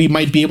of how we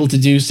might be able to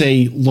do,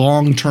 say,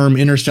 long-term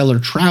interstellar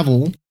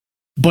travel,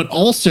 but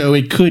also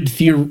it could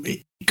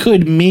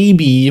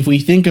maybe, if we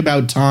think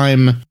about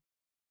time,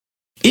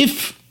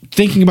 if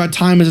thinking about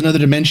time as another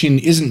dimension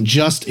isn't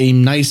just a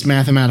nice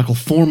mathematical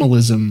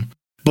formalism,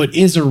 but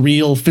is a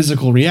real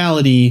physical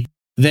reality,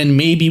 then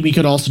maybe we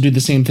could also do the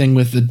same thing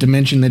with the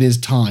dimension that is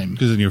time.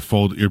 Because then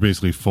you're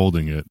basically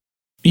folding it.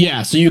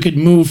 Yeah, so you could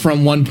move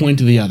from one point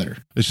to the other.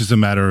 It's just a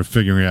matter of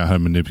figuring out how to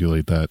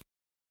manipulate that.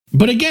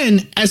 But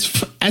again, as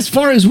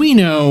far as we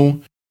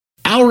know,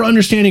 our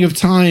understanding of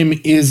time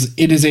is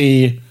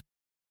a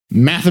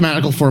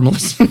mathematical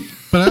formalism.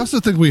 But I also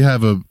think we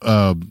have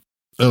a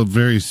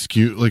very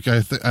skewed, like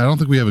I don't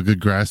think we have a good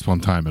grasp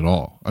on time at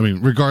all. I mean,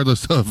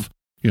 regardless of,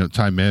 you know,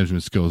 time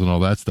management skills and all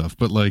that stuff.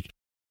 But like,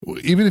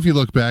 even if you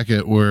look back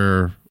at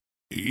where,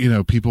 you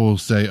know, people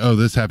say, oh,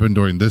 this happened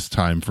during this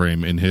time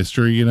frame in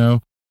history, you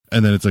know,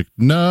 and then it's like,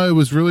 no, it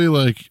was really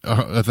like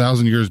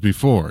 1,000 years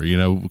before, you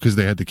know, because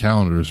they had the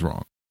calendars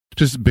wrong.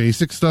 Just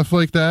basic stuff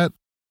like that,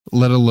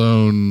 let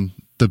alone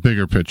the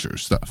bigger picture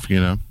stuff, you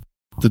know?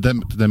 Did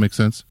that make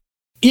sense?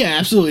 Yeah,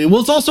 absolutely.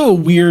 Well, it's also a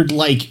weird,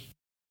 like,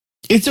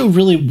 it's a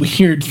really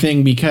weird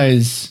thing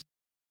because,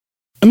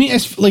 I mean,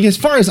 as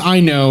far as I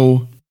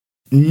know,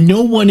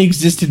 no one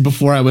existed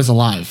before I was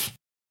alive.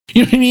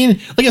 You know what I mean?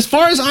 Like, as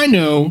far as I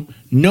know,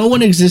 no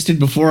one existed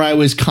before I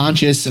was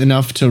conscious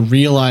enough to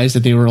realize that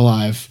they were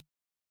alive.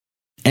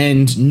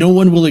 And no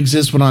one will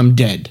exist when I'm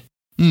dead.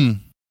 I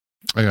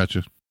got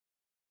you.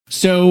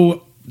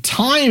 So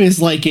time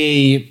is like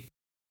there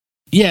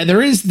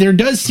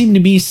does seem to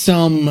be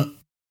some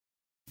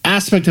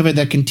aspect of it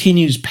that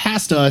continues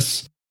past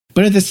us,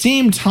 but at the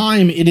same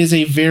time, it is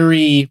a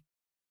very,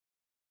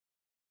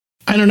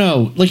 I don't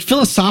know, like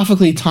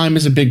philosophically, time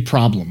is a big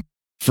problem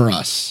for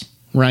us,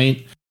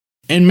 right?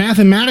 And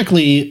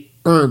mathematically,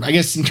 or I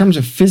guess in terms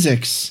of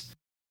physics,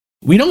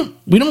 we don't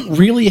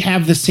really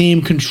have the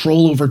same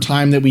control over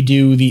time that we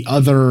do the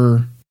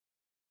other,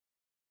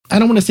 I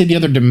don't want to say the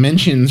other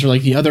dimensions or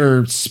like the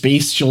other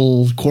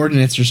spatial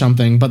coordinates or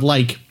something, but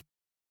like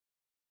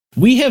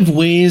we don't have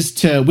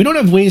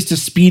ways to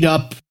speed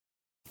up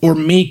or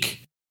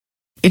make,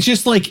 it's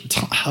just like,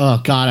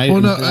 oh God,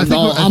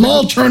 I'm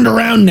all turned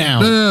around now.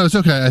 No, it's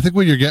okay. I think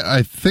what you're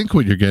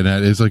getting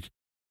at is like,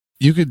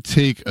 you could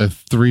take a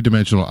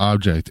 3-dimensional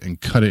object and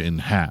cut it in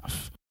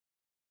half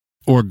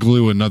or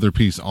glue another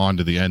piece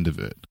onto the end of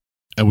it.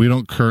 And we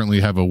don't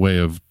currently have a way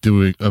of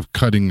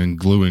cutting and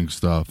gluing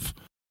stuff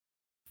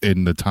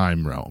in the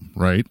time realm,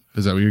 right?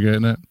 Is that what you're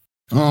getting at?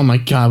 Oh my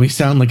God, we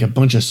sound like a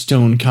bunch of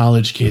stone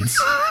college kids.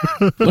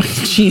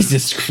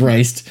 Jesus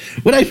Christ!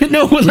 What I mean,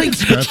 what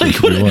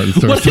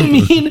I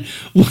mean,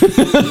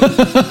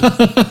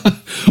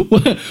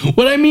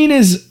 what I mean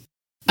is,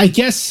 I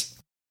guess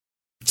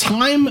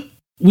time.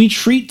 We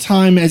treat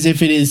time as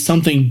if it is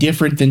something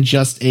different than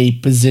just a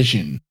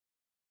position,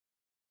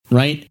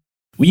 right?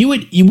 We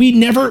would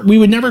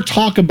never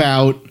talk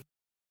about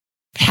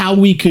how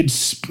we could,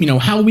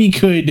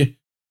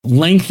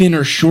 lengthen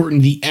or shorten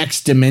the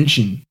X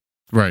dimension.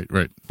 Right.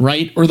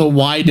 Or the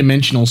Y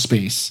dimensional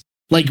space.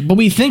 Like, but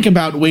we think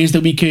about ways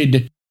that we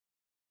could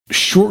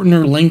shorten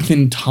or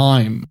lengthen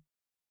time.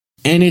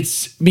 And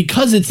it's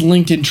because it's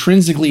linked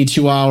intrinsically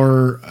to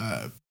our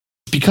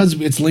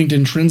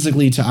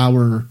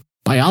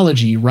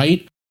biology,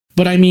 right?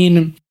 But I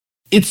mean,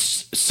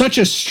 it's such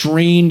a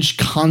strange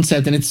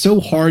concept and it's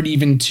so hard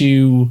even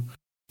to,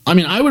 I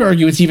mean, I would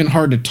argue it's even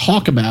hard to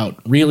talk about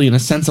really in a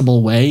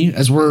sensible way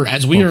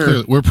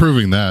we're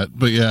proving that,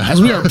 but yeah.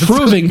 As we are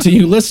proving to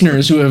you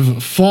listeners who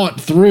have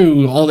fought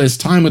through all this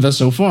time with us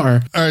so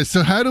far. All right.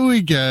 So how do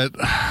we get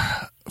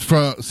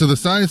So the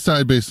science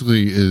side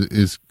basically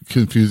is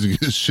confusing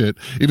as shit,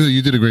 even though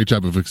you did a great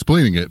job of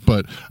explaining it.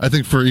 But I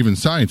think for even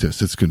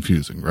scientists, it's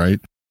confusing, right?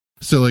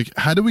 So like,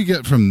 how do we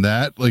get from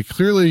that, like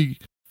clearly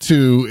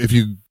to, if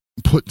you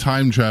put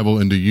time travel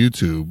into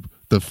YouTube,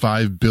 the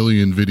 5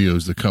 billion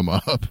videos that come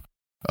up,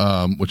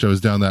 which I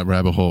was down that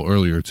rabbit hole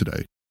earlier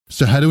today.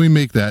 So how do we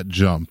make that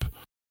jump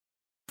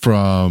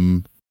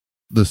from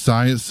the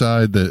science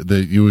side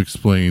that you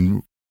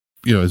explained,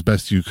 as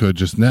best you could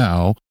just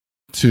now,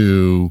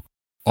 to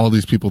all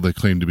these people that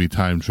claim to be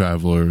time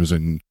travelers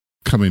and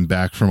coming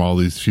back from all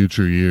these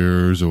future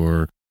years,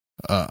 or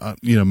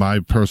my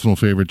personal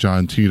favorite,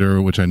 John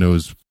Teeter, which I know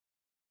has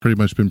pretty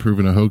much been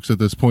proven a hoax at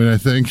this point, I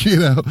think,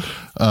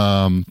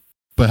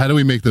 but how do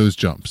we make those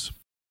jumps?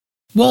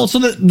 Well, so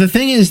the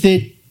thing is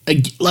that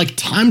like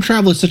time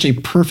travel is such a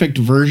perfect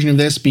version of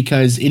this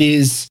because it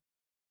is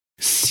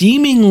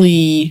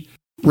seemingly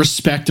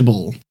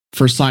respectable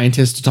for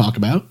scientists to talk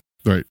about.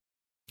 Right.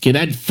 Okay,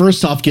 that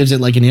first off gives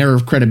it like an air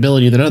of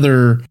credibility that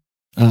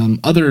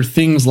other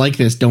things like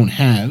this don't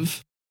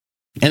have.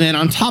 And then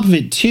on top of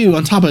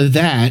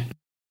that,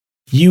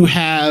 you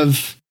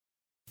have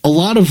a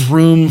lot of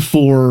room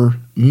for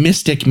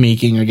mystic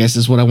making, I guess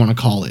is what I want to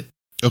call it.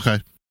 Okay.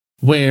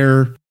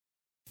 Where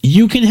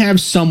you can have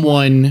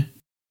someone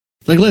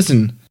like,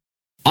 listen,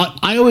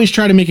 I always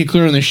try to make it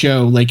clear on the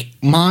show, like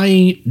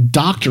my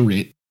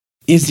doctorate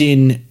is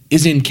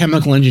in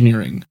chemical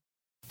engineering.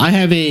 I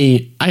have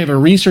a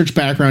research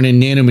background in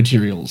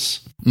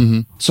nanomaterials.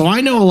 Mm-hmm. So I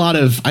know a lot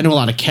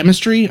of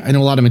chemistry. I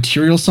know a lot of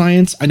material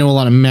science. I know a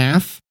lot of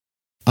math.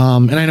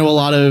 And I know a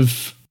lot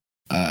of,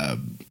 I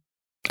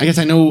guess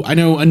I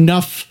know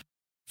enough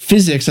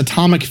physics,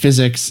 atomic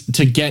physics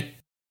to get,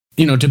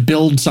 to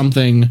build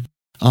something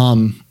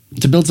on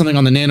the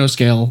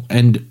nanoscale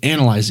and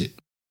analyze it.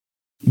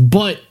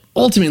 But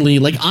ultimately,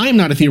 like, I'm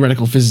not a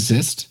theoretical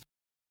physicist.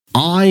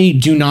 I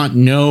do not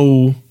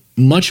know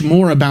much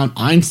more about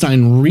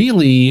Einstein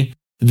really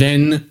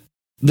than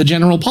the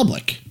general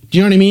public. Do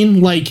you know what I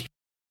mean? Like,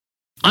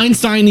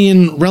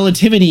 Einsteinian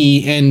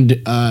relativity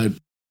and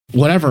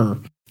whatever,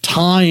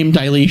 time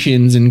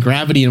dilations and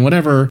gravity and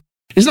whatever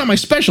is not my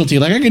specialty.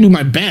 Like, I can do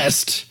my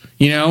best,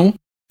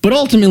 but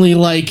ultimately,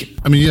 like,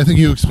 I mean, I think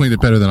you explained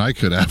it better than I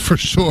could have, for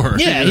sure.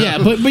 Yeah.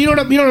 But you know what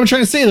I'm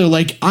trying to say though?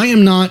 Like, I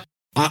am not,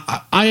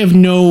 I have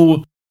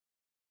no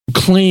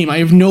claim. I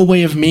have no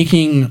way of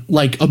making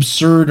like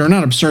absurd, or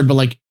not absurd, but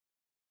like,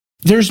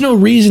 there's no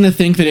reason to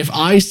think that if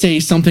I say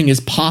something is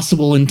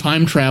possible in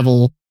time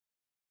travel,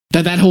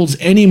 that holds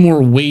any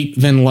more weight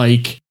than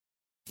like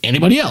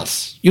anybody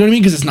else. You know what I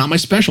mean? Because it's not my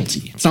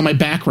specialty. It's not my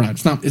background.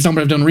 It's not what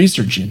I've done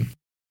research in.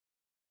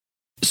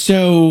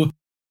 So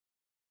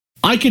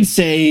I could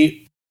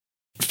say,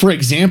 for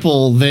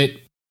example, that,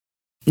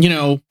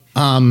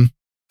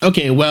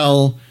 okay,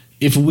 well,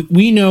 if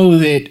we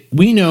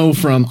know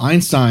from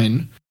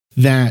Einstein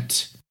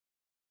that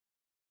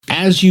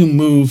as you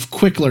move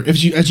quicker,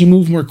 as you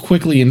move more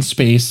quickly in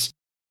space,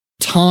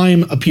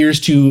 time appears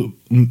to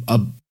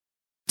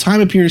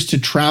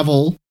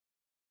travel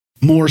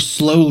more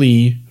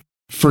slowly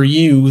for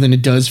you than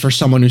it does for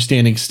someone who's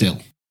standing still.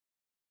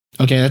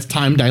 Okay, that's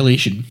time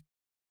dilation.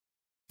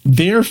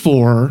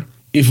 Therefore,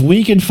 if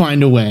we can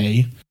find a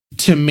way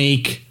to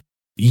make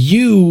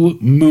you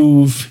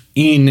move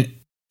in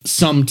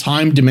some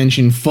time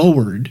dimension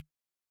forward,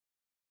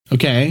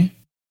 okay,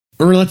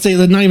 or let's say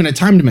not even a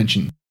time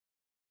dimension,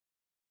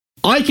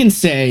 I can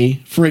say,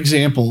 for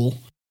example,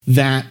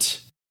 that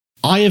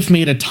I have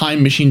made a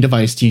time machine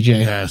device,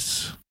 TJ.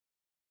 Yes.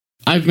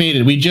 I've made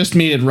it. We just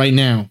made it right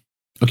now.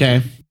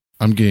 Okay?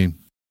 I'm game.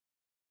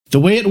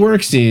 The way it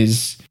works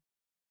is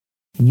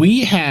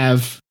we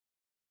have...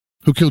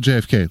 Who killed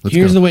JFK?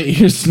 Here's the way...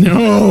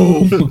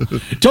 No!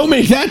 Don't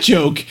make that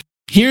joke!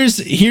 Here's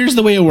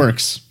the way it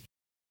works.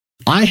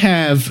 I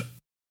have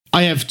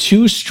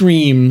 2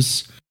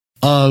 streams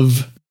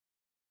of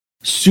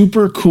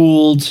super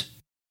cooled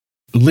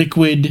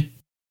liquid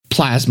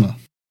plasma.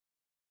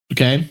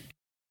 Okay?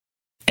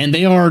 And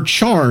they are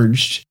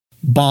charged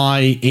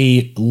by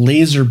a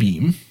laser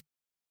beam.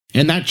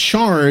 And that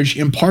charge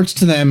imparts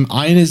to them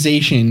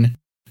ionization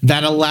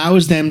that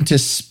allows them to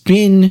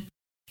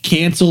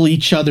cancel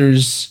each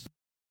other's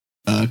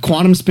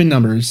quantum spin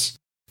numbers,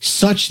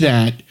 such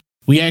that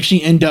we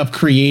actually end up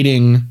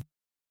creating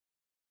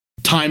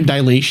time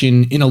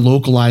dilation in a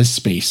localized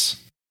space.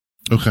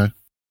 Okay.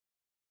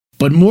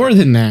 But more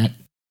than that,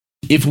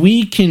 if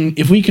we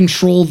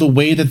control the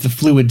way that the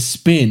fluid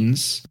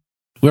spins,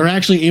 we're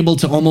actually able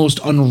to almost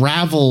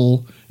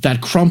unravel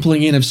that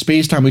crumpling in of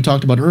space-time we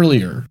talked about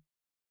earlier.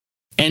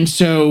 And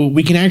so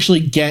we can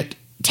actually get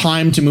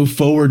time to move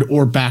forward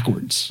or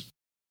backwards.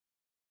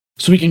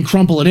 So we can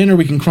crumple it in or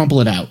we can crumple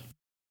it out,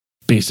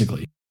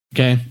 basically.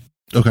 Okay?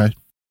 Okay.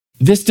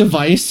 This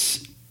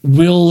device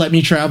will let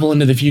me travel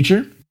into the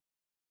future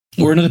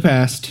or into the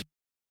past.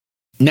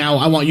 Now,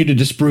 I want you to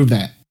disprove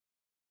that.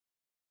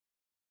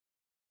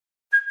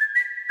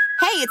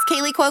 Hey, it's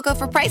Kaylee Cuoco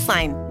for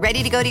Priceline.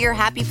 Ready to go to your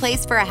happy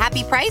place for a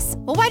happy price?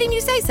 Well, why didn't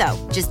you say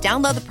so? Just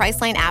download the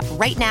Priceline app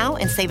right now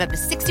and save up to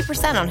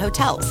 60% on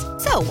hotels.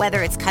 So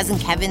whether it's Cousin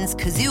Kevin's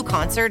Kazoo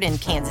Concert in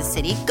Kansas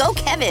City, go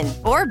Kevin,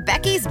 or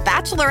Becky's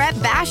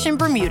Bachelorette Bash in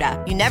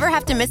Bermuda, you never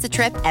have to miss a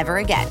trip ever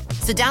again.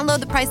 So download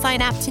the Priceline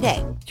app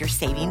today. Your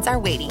savings are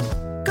waiting.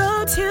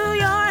 Go to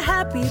your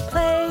happy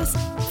place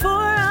for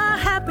a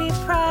happy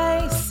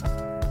price.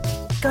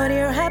 Go to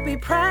your happy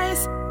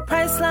price,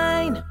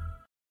 Priceline.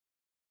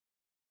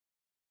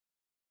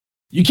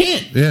 You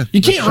can't. Yeah.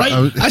 You can't,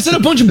 right? I said a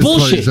bunch of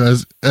bullshit. So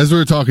as we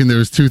were talking, there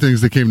was two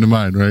things that came to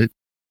mind, right?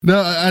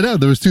 No, I know.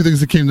 There was two things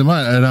that came to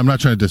mind, and I'm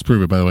not trying to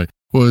disprove it, by the way.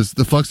 Was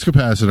the flux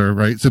capacitor,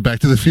 right? So Back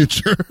to the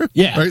Future.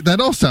 Yeah. Right?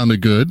 That all sounded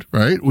good,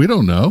 right? We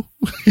don't know,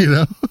 you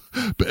know?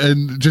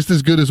 And just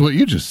as good as what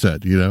you just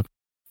said, you know?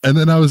 And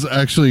then I was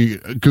actually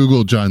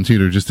Googled John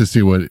Titor just to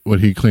see what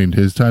he claimed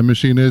his time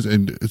machine is,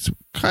 and it's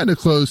kind of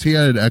close. He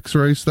added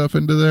X-ray stuff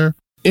into there.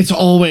 It's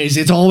always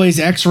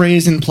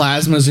X-rays and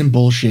plasmas and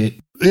bullshit.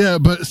 Yeah,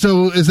 but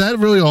so is that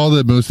really all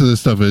that most of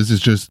this stuff is?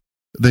 It's just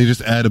they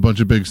just add a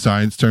bunch of big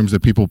science terms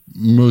that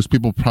most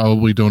people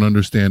probably don't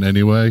understand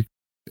anyway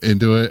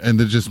into it, and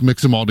then just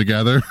mix them all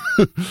together.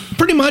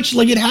 Pretty much,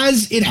 like it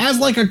has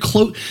like a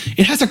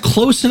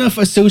close enough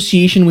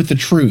association with the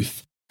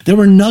truth. There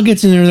were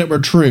nuggets in there that were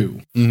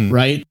true,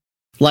 right?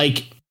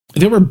 Like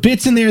there were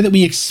bits in there that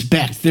we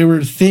expect. There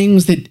were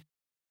things that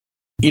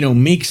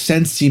make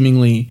sense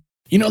seemingly.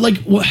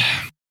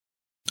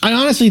 I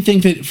honestly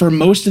think that for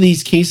most of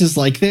these cases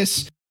like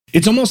this,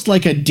 it's almost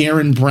like a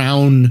Darren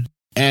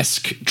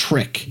Brown-esque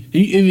trick. Have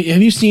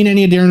you seen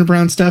any of Darren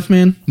Brown stuff,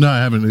 man? No, I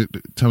haven't.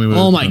 Tell me what.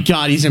 Oh my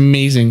God, he's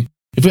amazing.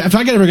 If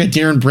I could ever get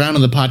Darren Brown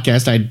on the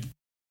podcast, I'd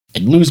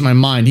lose my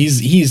mind.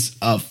 He's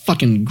a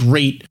fucking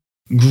great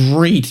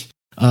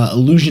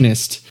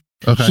illusionist.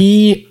 Okay.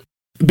 He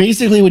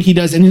basically what he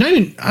does, and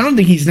I don't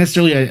think he's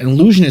necessarily an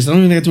illusionist. I don't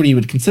even think that's what he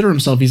would consider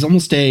himself. He's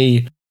almost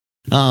a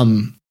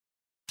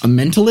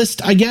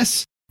mentalist, I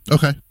guess.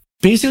 Okay.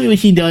 Basically what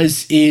he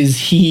does is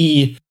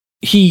he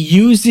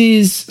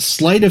uses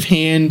sleight of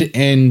hand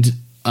and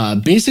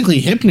basically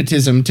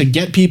hypnotism to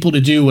get people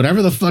to do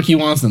whatever the fuck he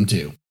wants them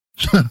to.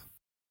 All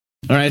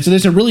right, so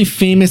there's a really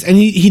famous, and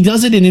he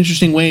does it in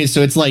interesting ways.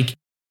 So it's like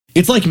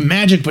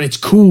magic, but it's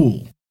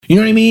cool. You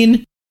know what I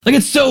mean? Like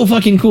it's so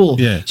fucking cool.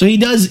 Yeah. So he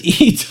does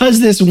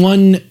this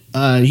one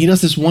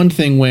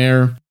thing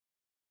where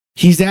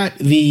he's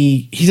at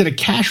a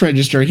cash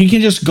register. He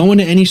can just go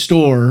into any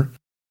store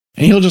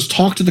and he'll just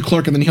talk to the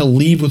clerk and then he'll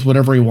leave with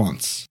whatever he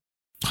wants.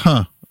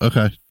 Huh.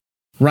 Okay.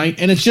 Right.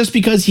 And it's just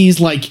because he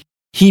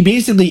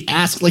basically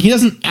asks, like, he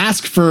doesn't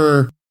ask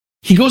for,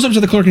 he goes up to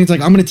the clerk and he's like,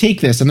 I'm going to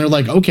take this. And they're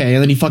like, okay.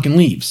 And then he fucking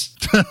leaves.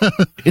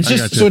 It's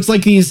just, so it's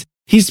like he's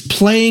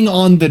playing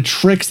on the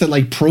tricks that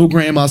like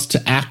program us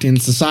to act in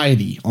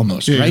society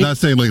almost. Yeah, right. He's not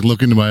saying like,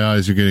 look into my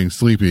eyes, you're getting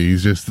sleepy.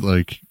 He's just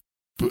like,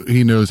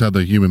 he knows how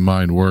the human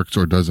mind works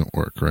or doesn't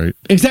work, right?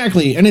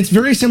 Exactly. And it's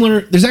very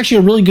similar. There's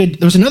actually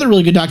there's another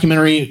really good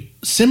documentary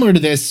similar to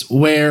this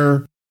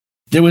where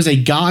there was a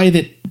guy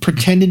that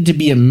pretended to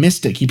be a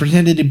mystic. He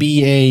pretended to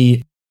be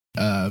a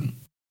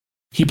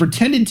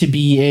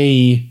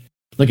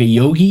like a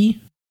yogi.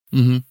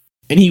 Mm-hmm.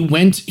 And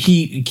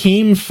he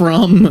came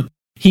from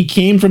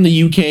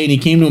the UK and he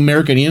came to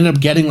America and he ended up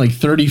getting like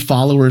 30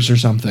 followers or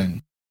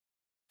something.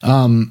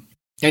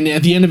 And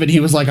at the end of it, he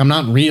was like, I'm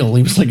not real.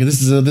 He was like,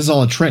 this is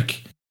all a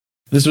trick.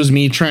 This was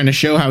me trying to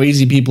show how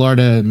easy people are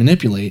to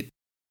manipulate.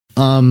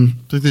 I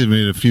think they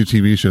made a few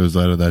TV shows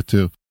out of that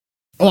too.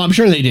 Oh, I'm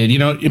sure they did,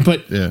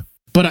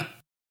 but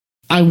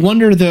I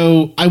wonder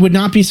though, I would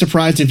not be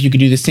surprised if you could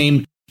do the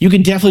same. You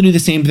could definitely do the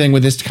same thing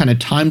with this kind of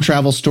time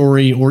travel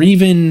story, or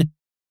even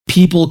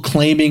people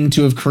claiming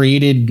to have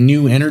created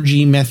new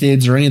energy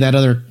methods or any of that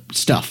other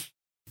stuff.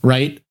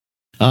 Right.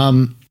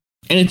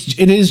 And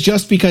it is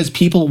just because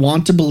people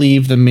want to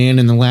believe the man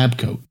in the lab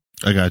coat.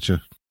 I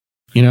gotcha.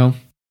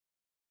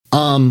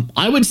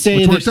 I would say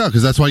which works out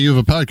because that's why you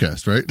have a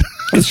podcast, right?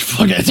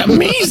 It's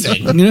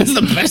amazing. It's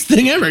the best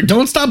thing ever.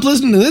 Don't stop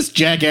listening to this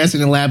jackass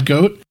in a lab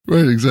coat.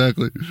 Right,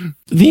 exactly.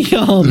 The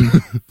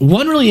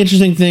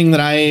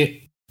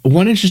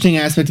one interesting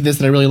aspect of this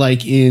that I really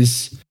like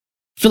is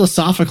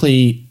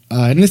philosophically,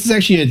 and this is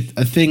actually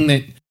a thing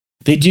that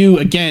they do.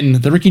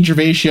 Again, the Ricky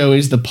Gervais Show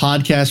is the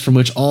podcast from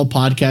which all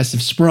podcasts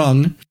have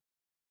sprung.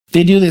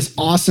 They do this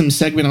awesome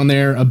segment on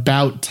there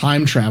about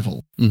time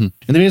travel. Mm-hmm.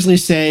 And they basically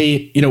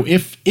say,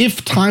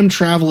 if time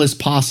travel is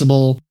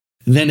possible,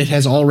 then it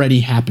has already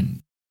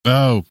happened.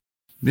 Oh,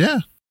 yeah.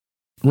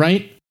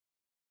 Right?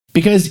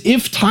 Because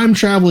if time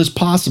travel is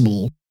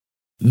possible,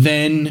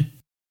 then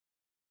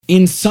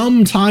in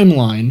some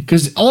timeline,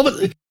 because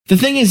the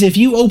thing is, if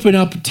you open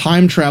up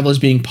time travel as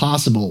being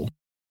possible,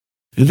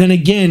 then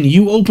again,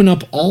 you open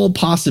up all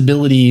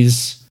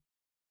possibilities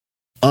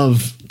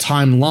of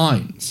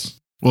timelines.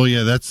 Well,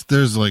 yeah,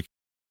 there's like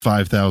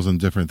 5,000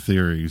 different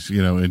theories,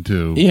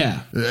 into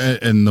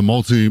and the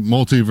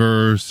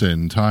multiverse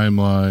and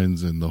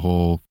timelines and the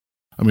whole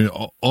I mean,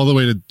 all the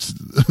way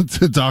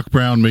to Doc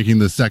Brown making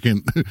the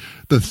second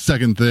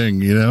thing,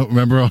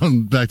 remember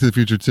on Back to the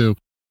Future 2.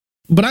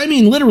 But I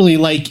mean, literally,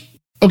 like,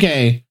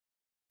 okay,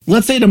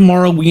 let's say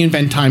tomorrow we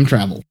invent time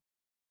travel.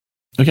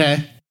 Okay.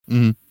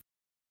 Mm-hmm.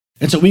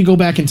 And so we go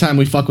back in time,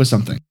 we fuck with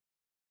something.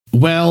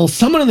 Well,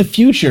 someone in the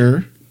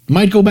future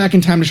might go back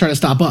in time to try to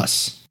stop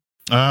us.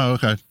 Oh,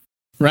 okay.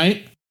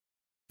 Right?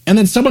 And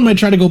then someone might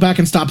try to go back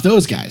and stop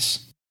those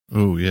guys.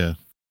 Oh, yeah.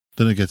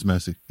 Then it gets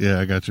messy. Yeah,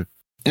 I got you.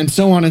 And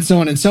so on and so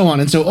on and so on.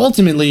 And so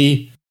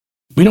ultimately,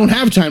 we don't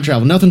have time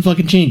travel. Nothing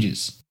fucking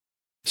changes.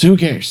 So who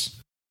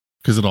cares?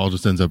 Because it all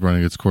just ends up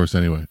running its course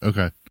anyway.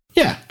 Okay.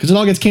 Yeah, because it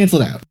all gets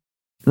canceled out.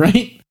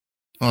 Right?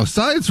 Oh,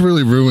 science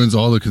really ruins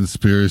all the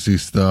conspiracy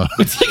stuff.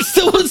 It's like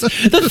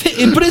the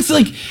thing, but it's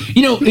like,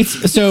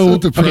 it's so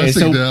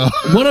depressing okay. now.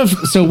 One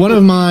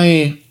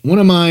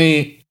of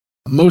my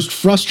most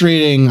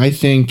frustrating, I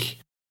think,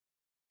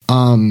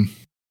 one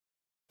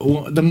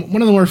of the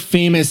more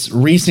famous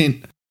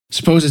recent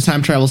supposed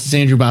time travels is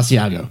Andrew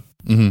Basiago.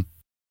 Mm-hmm.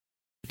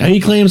 Now he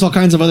claims all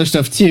kinds of other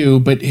stuff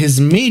too, but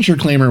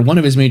one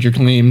of his major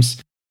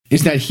claims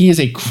is that he is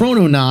a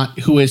chrononaut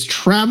who has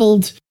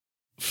traveled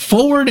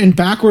forward and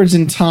backwards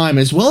in time,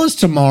 as well as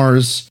to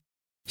Mars,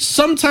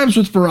 sometimes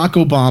with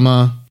Barack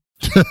Obama.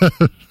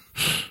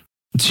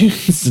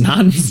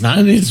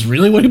 It's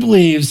really what he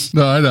believes.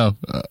 No, I know.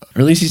 Or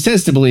at least he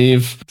says to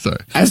believe. Sorry.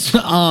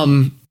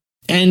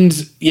 And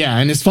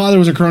his father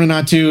was a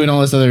chrononaut too, and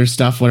all this other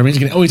stuff. Whatever.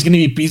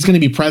 He's gonna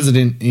be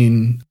president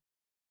in.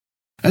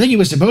 I think he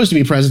was supposed to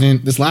be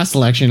president this last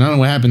election. I don't know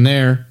what happened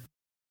there.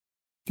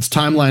 His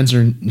timelines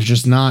are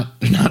just not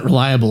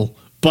reliable.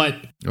 But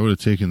I would have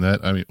taken that.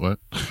 I mean, what?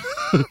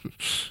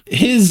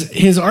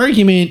 his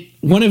argument,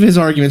 one of his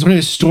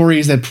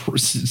stories that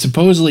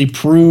supposedly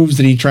proves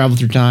that he traveled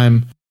through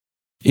time,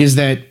 is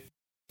that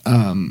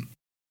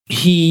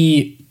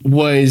he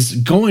was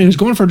going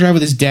for a drive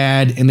with his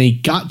dad, and they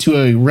got to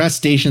a rest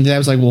station. The dad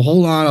was like, "Well,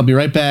 hold on, I'll be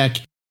right back."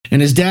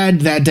 And his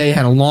dad that day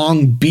had a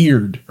long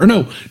beard, or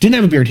no, didn't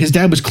have a beard. His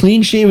dad was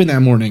clean shaven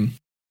that morning,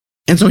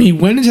 and so he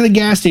went into the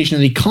gas station,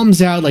 and he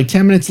comes out like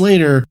 10 minutes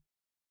later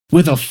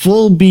with a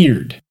full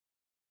beard.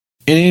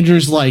 And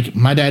Andrew's like,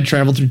 "My dad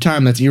traveled through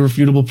time. That's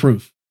irrefutable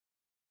proof.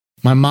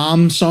 My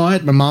mom saw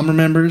it. My mom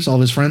remembers. All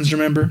of his friends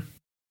remember."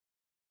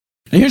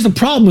 And here's the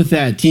problem with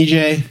that,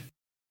 TJ.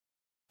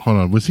 Hold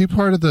on. Was he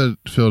part of the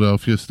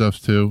Philadelphia stuff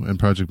too and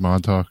Project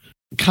Montauk?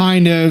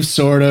 Kind of,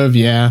 sort of,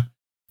 yeah.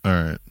 All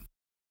right.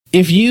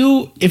 If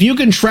you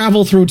can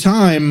travel through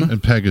time.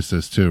 And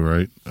Pegasus too,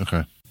 right?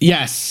 Okay.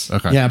 Yes.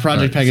 Okay. Yeah,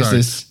 Project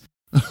Pegasus.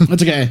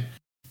 That's okay.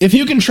 If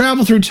you can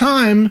travel through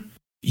time,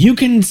 you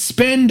can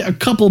spend a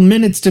couple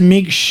minutes to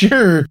make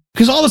sure,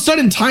 because all of a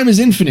sudden time is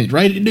infinite,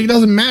 right? It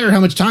doesn't matter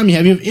how much time you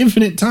have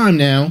infinite time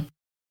now.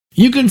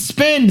 You can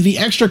spend the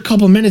extra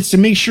couple minutes to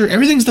make sure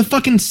everything's the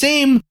fucking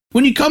same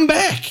when you come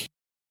back.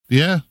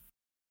 Yeah.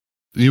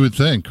 You would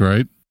think,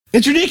 right?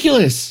 It's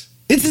ridiculous.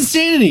 It's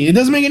insanity. It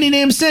doesn't make any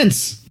damn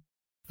sense.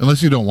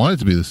 Unless you don't want it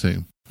to be the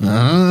same.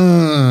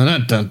 Well,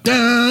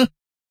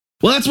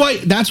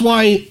 that's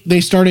why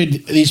they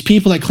started, these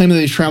people that claim that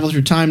they travel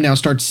through time now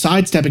start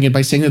sidestepping it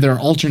by saying that there are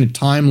alternate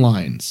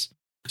timelines.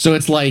 So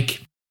it's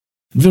like,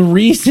 the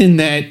reason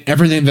that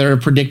everything they're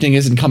predicting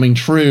isn't coming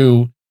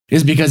true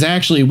is because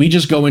actually we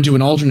just go into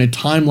an alternate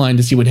timeline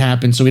to see what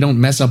happens so we don't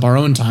mess up our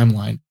own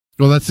timeline.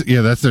 Well,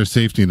 that's their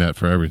safety net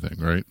for everything,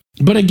 right?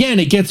 But again,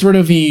 it gets rid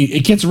of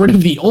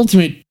the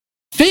ultimate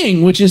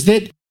thing, which is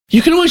that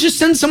you can always just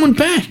send someone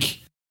back.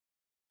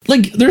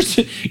 Like, there's,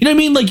 you know what I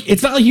mean? Like,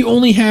 it's not like you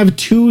only have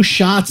 2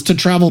 shots to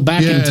travel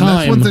back in time.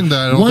 That's one thing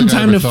that I don't one think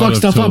time I to ever fuck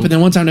stuff up and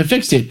then one time to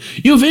fix it.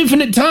 You have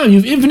infinite time. You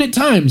have infinite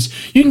times.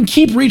 You can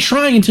keep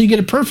retrying until you get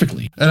it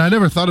perfectly. And I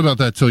never thought about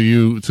that till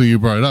you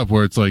brought it up,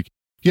 where it's like,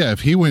 yeah,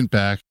 if he went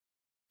back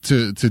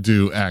to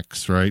do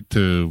X, right,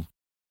 to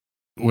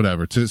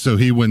whatever, so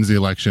he wins the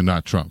election,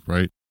 not Trump,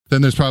 right?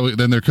 Then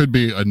there could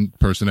be a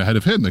person ahead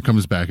of him that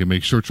comes back and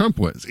makes sure Trump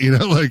wins.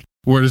 Like,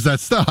 where does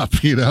that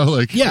stop?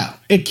 Like, yeah,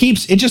 it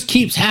just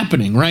keeps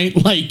happening, right?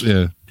 Like,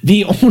 yeah.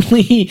 The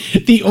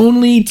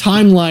only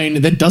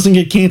timeline that doesn't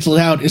get canceled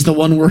out is the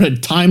one where a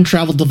time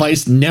travel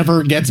device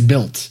never gets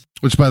built.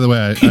 Which, by the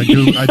way,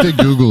 I did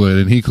Google it,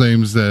 and he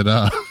claims that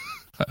I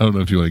don't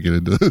know if you want to get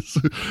into this.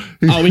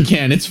 We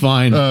can. It's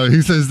fine.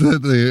 He says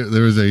that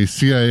there was a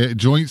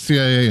joint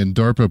CIA and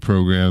DARPA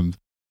program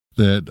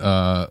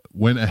that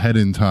went ahead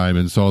in time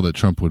and saw that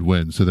Trump would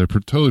win. So they're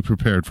totally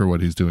prepared for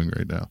what he's doing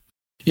right now.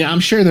 Yeah,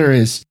 I'm sure there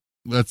is.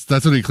 That's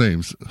what he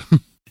claims.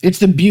 It's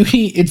the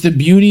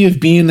beauty of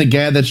being the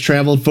guy that's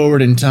traveled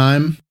forward in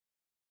time.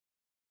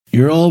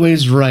 You're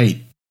always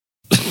right.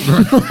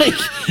 Like,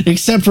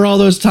 except for all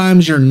those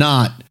times you're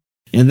not.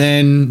 And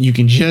then you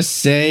can just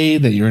say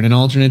that you're in an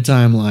alternate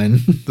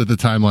timeline. That the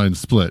timeline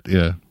split,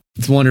 yeah.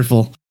 It's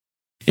wonderful.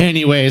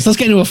 Anyways, let's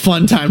get into a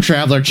fun time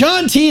traveler.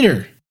 John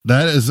Teeter.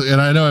 That is,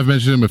 and I know I've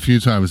mentioned him a few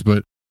times,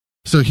 but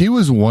so he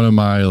was one of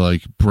my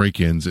like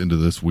break-ins into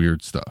this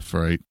weird stuff,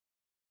 right?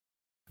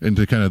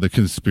 Into kind of the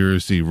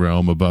conspiracy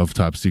realm above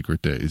top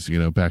secret days,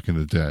 back in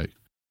the day.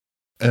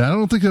 And I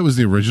don't think that was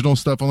the original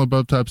stuff on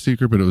Above Top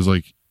Secret, but it was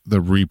like the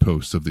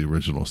repost of the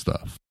original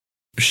stuff.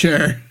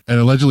 Sure. And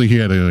allegedly he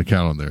had an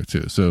account on there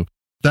too. So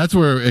that's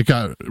where it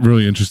got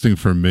really interesting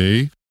for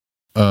me.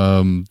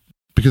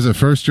 Because at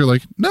first you're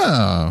like,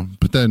 nah,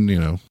 but then, you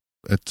know,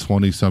 at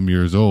 20 some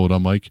years old,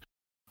 I'm like,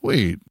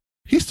 wait,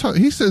 he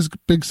says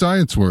big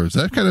science words.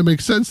 That kind of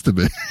makes sense to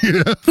me. You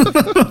know?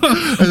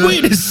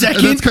 Wait a second.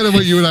 And that's kind of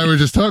what you and I were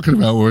just talking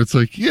about, where it's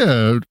like,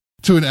 yeah,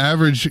 to an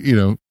average, you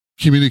know,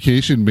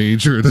 communication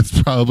major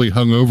that's probably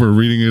hungover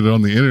reading it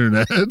on the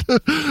internet,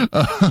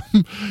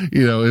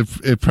 you know,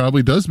 it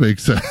probably does make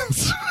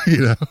sense, you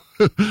know.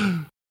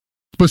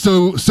 But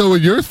so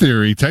in your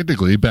theory,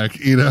 technically, back,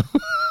 you know.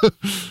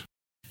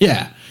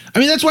 Yeah. I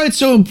mean, that's why it's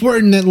so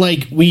important that,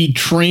 like, we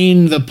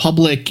train the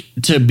public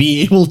to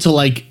be able to,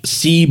 like,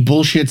 see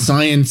bullshit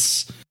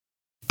science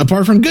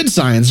apart from good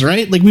science,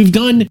 right? Like,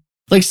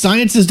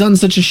 science has done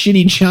such a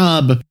shitty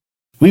job.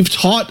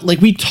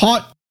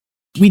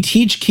 We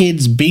teach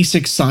kids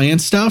basic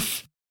science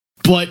stuff,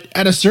 but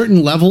at a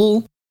certain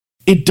level,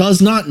 it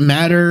does not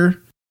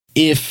matter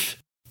if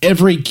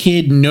every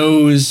kid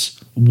knows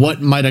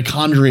what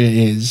mitochondria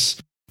is.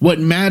 What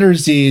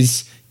matters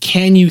is,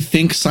 can you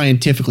think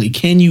scientifically?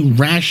 Can you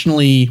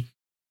rationally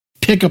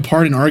pick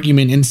apart an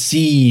argument and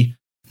see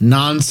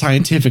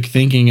non-scientific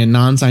thinking and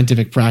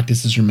non-scientific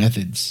practices or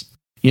methods?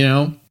 You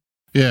know?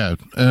 Yeah,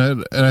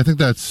 and I think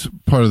that's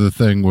part of the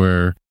thing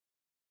where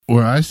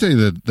I say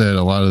that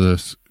a lot of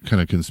this kind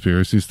of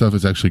conspiracy stuff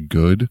is actually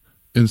good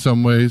in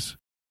some ways,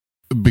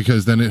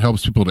 because then it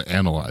helps people to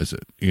analyze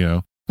it, you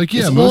know? Like,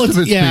 yeah, most of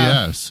it's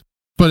BS,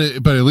 but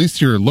at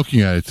least you're looking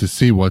at it to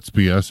see what's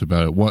BS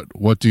about it.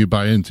 What do you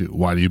buy into?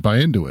 Why do you buy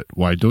into it?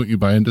 Why don't you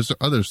buy into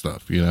other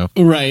stuff, you know?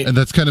 Right. And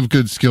that's kind of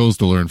good skills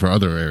to learn for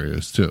other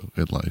areas too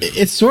in life.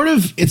 It's sort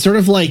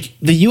of like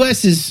the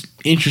US is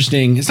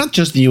interesting. It's not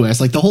just the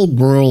US, like the whole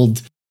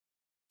world,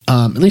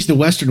 at least the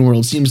Western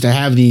world, seems to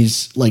have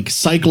these like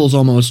cycles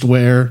almost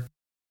where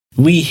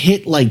we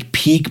hit like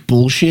peak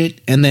bullshit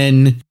and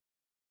then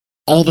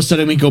all of a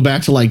sudden we go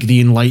back to like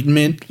the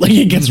Enlightenment, like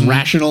it gets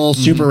rational,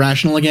 super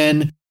rational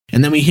again,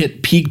 and then we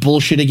hit peak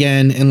bullshit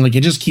again, and like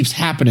it just keeps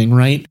happening,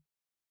 right?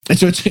 And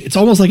so it's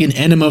almost like an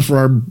enema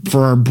for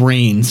our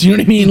brains. You know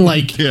what I mean?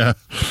 Like, yeah,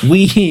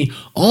 we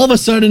all of a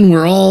sudden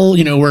we're all,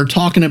 you know, we're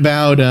talking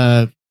about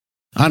I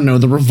don't know,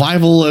 the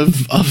revival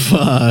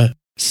of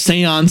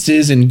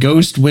seances and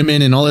ghost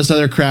women and all this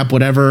other crap,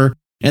 whatever.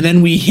 And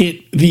then we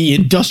hit the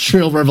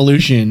Industrial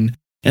Revolution,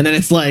 and then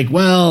it's like,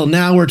 well,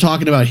 now we're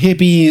talking about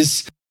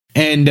hippies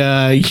and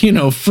you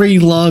know, free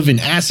love and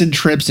acid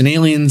trips and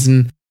aliens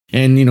and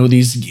you know,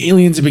 these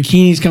aliens in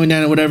bikinis coming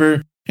down and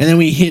whatever. And then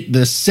we hit the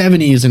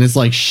 70s, and it's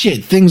like,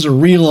 shit, things are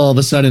real all of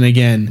a sudden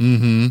again.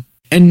 Mm-hmm.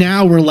 And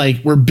now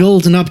we're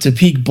building up to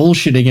peak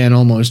bullshit again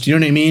almost. You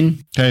know what I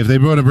mean? Hey, if they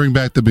want to bring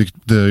back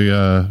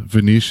the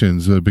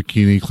Venetians, the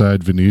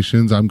bikini-clad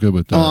Venetians, I'm good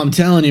with that. Oh, I'm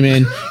telling you,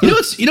 man. You know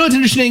what's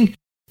interesting?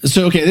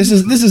 So, okay, this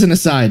is an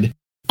aside.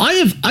 I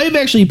have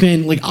actually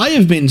been, like, I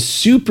have been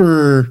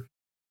super,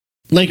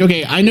 like,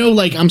 okay, I know,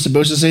 like, I'm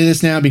supposed to say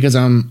this now because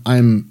I'm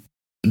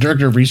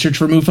director of research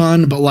for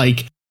MUFON, but,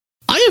 like,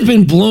 I have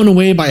been blown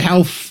away by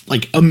how,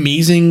 like,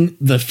 amazing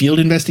the field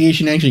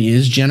investigation actually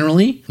is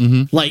generally.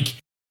 Mm-hmm. Like,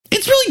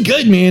 it's really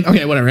good, man.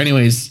 Okay, whatever.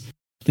 Anyways,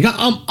 like,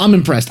 I'm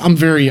impressed.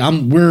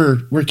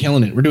 We're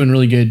killing it. We're doing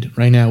really good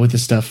right now with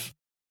this stuff.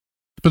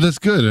 But that's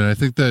good, and I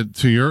think that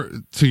to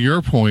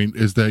your point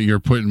is that you're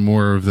putting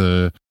more of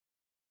the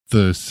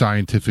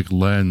scientific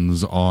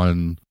lens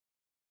on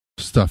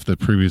stuff that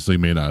previously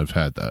may not have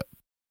had that.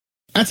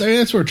 That's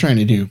what we're trying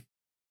to do.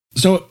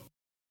 So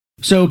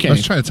okay.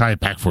 Let's try to tie it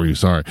back for you.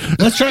 Sorry.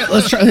 Let's try.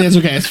 That's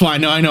okay. It's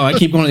fine. No, I know. I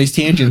keep going on these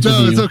tangents.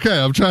 No, with you. It's okay.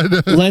 I'm trying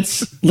to.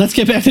 Let's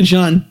get back to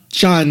John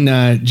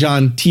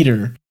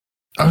Teeter.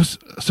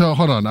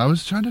 Hold on. I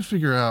was trying to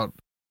figure out.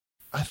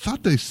 I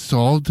thought they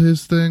solved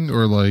his thing,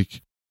 or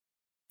like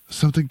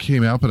something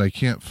came out, but I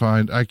can't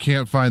find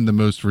the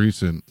most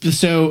recent.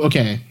 So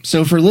okay.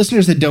 So for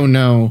listeners that don't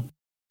know,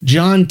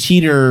 John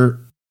Teeter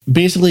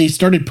basically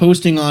started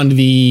posting on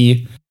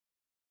the.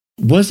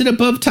 Was it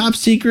Above Top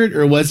Secret,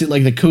 or was it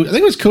like I think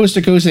it was Coast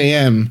to Coast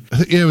AM?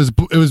 Yeah, it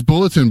was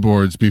bulletin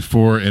boards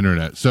before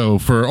internet. So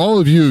for all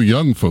of you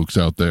young folks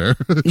out there,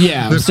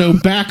 yeah. So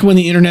back when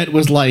the internet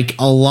was like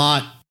a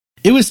lot,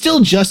 it was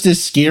still just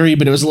as scary,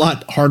 but it was a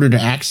lot harder to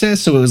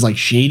access. So it was like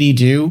shady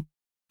too.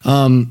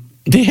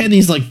 They had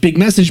these like big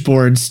message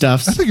board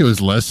stuffs. I think it was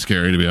less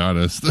scary, to be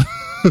honest.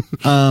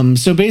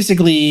 So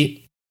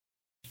basically,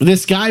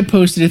 this guy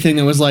posted a thing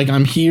that was like,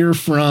 I'm here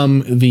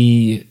from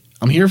the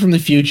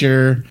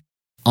future.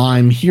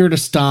 I'm here to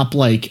stop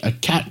like a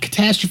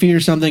catastrophe or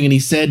something. And he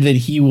said that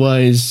he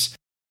was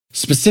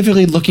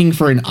specifically looking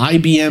for an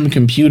IBM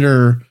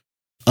computer,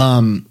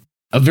 a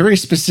very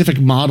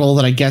specific model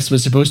that I guess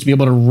was supposed to be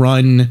able to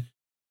run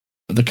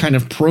the kind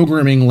of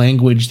programming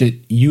language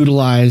that they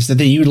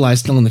utilize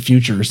still in the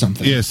future or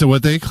something. Yeah. So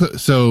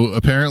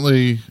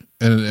apparently,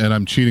 and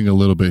I'm cheating a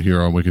little bit here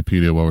on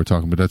Wikipedia while we're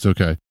talking, but that's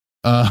okay.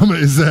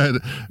 Is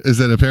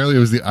that apparently it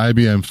was the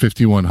IBM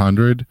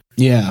 5100.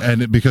 Yeah.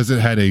 And because it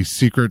had a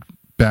secret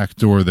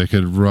backdoor that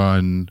could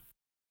run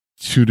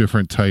 2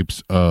 different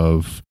types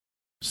of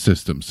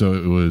systems. So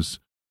it was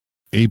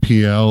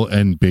APL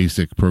and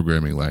basic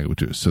programming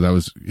languages. So that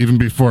was even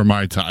before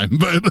my time.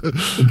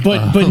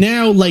 But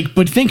now, like,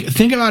 but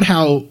think about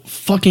how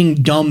fucking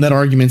dumb that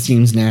argument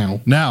seems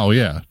now. Now,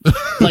 yeah.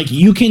 Like,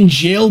 you can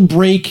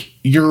jailbreak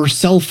your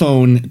cell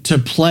phone to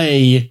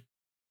play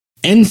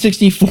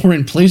N64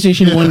 and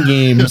PlayStation 1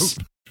 games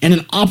and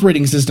an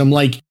operating system.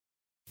 Like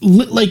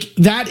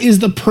that is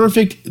the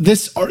perfect,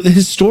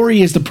 his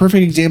story is the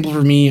perfect example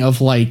for me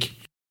of like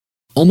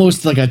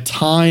almost like a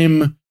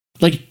time,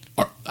 like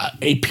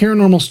a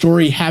paranormal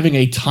story having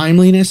a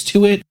timeliness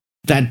to it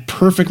that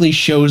perfectly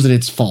shows that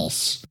it's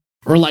false,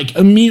 or like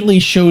immediately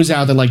shows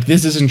out that like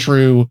this isn't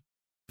true.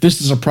 This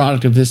is a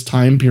product of this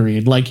time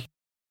period. Like,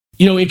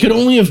 you know,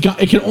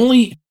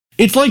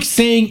 it's like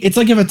saying, it's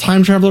like if a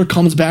time traveler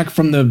comes back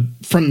from a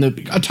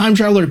time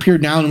traveler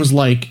appeared now and was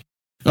like,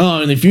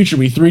 oh, in the future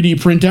we 3D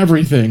print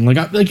everything.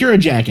 Like you're a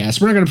jackass.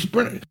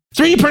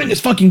 3D printing is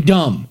fucking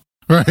dumb.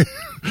 Right.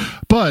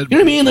 But you know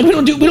what I mean? Like we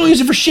don't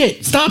use it for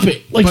shit. Stop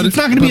it. Like it's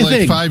not going to be a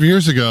thing. 5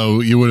 years ago,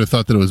 you would have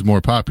thought that it was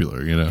more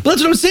popular, you know? But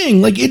that's what I'm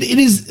saying. Like it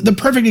is the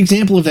perfect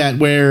example of that,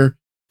 where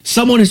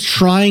someone is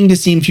trying to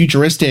seem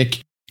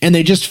futuristic and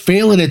they just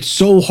fail at it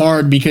so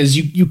hard because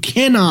you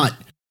cannot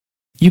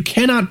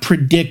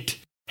predict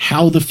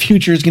how the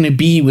future is going to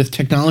be with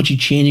technology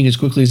changing as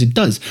quickly as it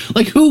does.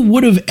 Like, who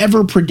would have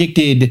ever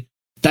predicted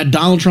that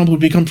Donald Trump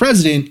would become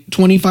president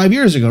 25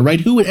 years ago,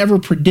 right? Who would ever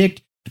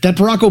predict that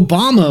Barack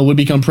Obama would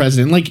become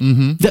president? Like,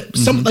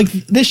 like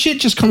this shit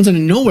just comes out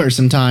of nowhere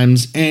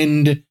sometimes.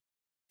 And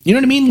you know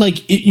what I mean?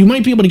 Like, you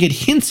might be able to get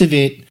hints of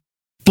it,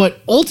 but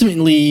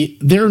ultimately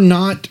they're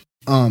not,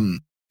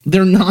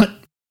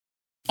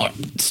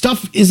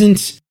 stuff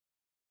isn't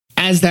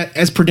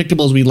as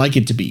predictable as we like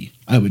it to be,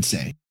 I would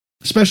say.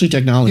 Especially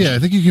technology. Yeah, I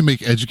think you can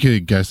make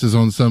educated guesses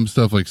on some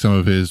stuff, like some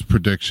of his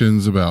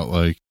predictions about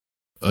like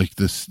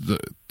the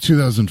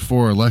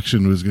 2004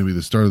 election was going to be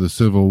the start of the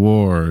Civil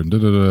War and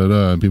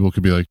and people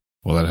could be like,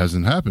 well, that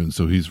hasn't happened,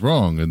 so he's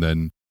wrong. And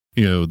then,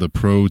 you know, the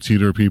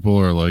pro-Teeter people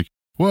are like,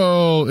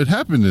 well, it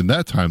happened in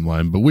that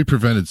timeline, but we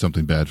prevented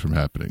something bad from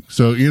happening.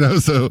 So, you know,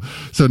 so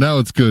now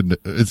it's good.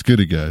 It's good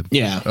again.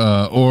 Yeah.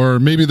 Or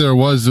maybe there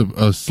was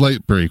a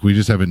slight break. We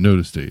just haven't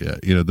noticed it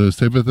yet. You know, those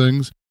type of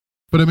things.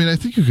 But I mean, I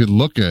think you could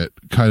look at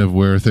kind of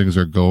where things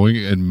are going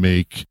and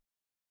make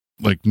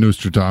like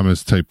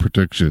Nostradamus type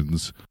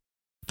predictions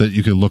that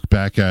you can look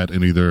back at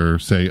and either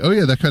say, oh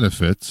yeah, that kind of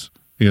fits,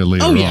 you know,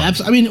 later on. Oh yeah. Let's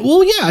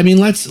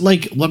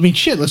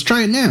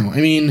try it now.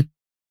 I mean,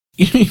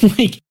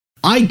 like,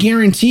 I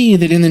guarantee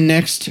that in the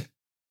next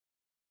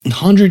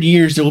 100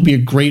 years, there will be a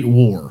great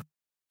war.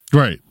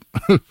 Right.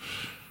 You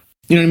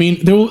know what I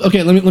mean?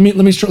 Okay. Let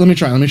me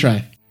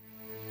try.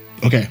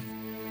 Okay.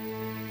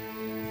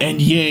 And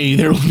yea,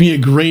 there will be a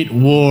great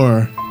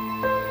war.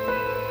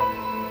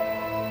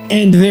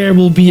 And there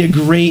will be a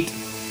great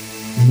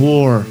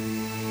war.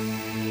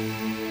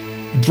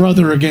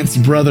 Brother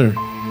against brother.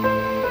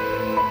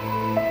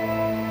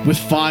 With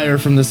fire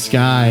from the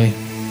sky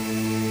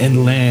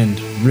and land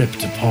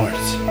ripped apart.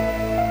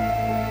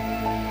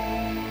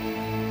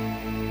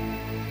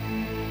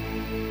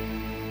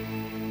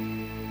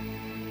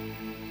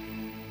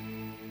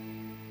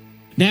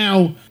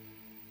 Now,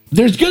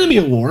 there's going to be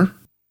a war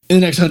in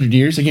the next 100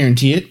 years, I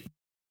guarantee it.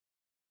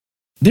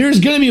 There's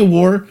going to be a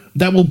war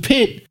that will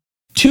pit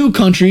 2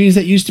 countries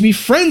that used to be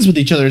friends with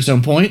each other at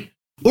some point,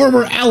 or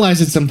were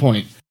allies at some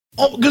point.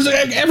 Oh, because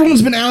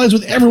everyone's been allies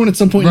with everyone at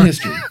some point in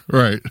history.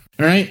 Right.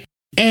 All right.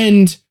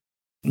 And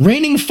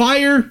raining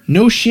fire,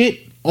 no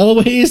shit,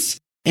 always.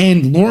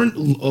 And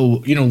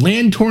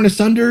land torn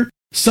asunder.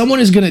 Someone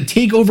is going to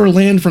take over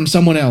land from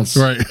someone else.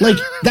 Right. Like,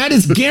 that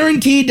is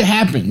guaranteed to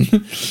happen.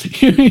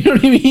 You know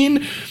what I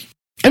mean?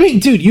 I mean,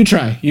 dude, you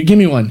try. You give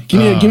me one. Give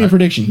me a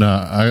prediction.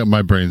 No,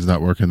 my brain's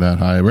not working that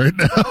high right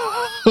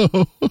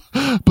now.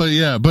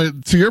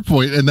 But to your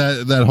point, and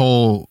that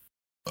whole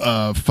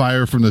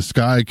fire from the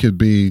sky could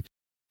be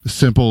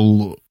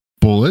simple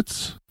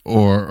bullets,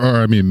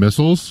 or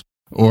missiles,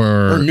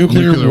 or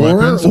nuclear war,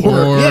 weapons,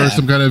 or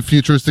some kind of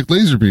futuristic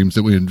laser beams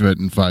that we invent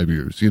in 5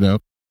 years. You know,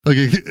 like.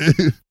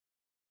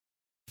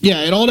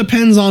 Yeah, it all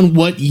depends on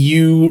what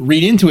you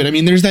read into it. I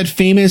mean, there's that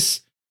famous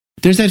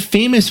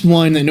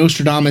one that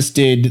Nostradamus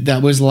did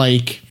that was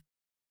like,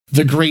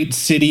 the great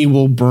city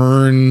will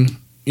burn,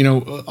 you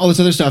know, all this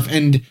other stuff.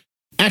 And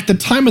at the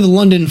time of the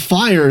London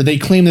fire, they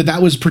claimed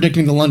that was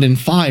predicting the London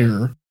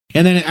fire.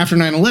 And then after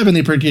 9/11,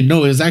 they predicted,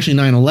 no, it was actually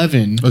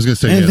 9/11. I was going to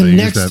say, they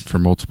used that for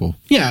multiple.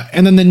 Yeah,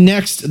 and then the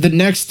next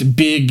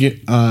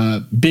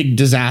big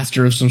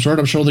disaster of some sort,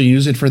 I'm sure they'll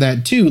use it for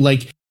that too.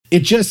 Like,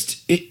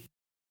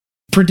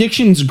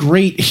 predictions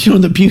great. You know,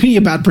 the beauty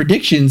about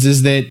predictions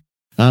is that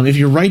if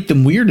you write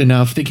them weird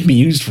enough, they can be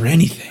used for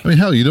anything. I mean,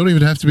 hell, you don't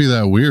even have to be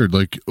that weird.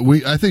 Like,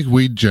 I think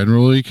we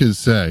generally could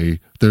say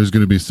there's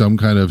going to be some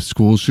kind of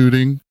school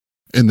shooting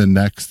in the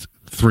next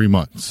 3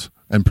 months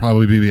and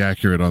probably be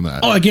accurate on that.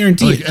 Oh, I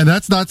guarantee it. And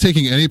that's not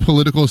taking any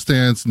political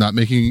stance, not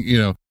making, you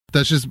know,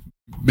 that's just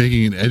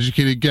making an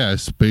educated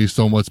guess based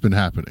on what's been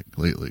happening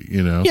lately,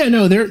 you know? Yeah,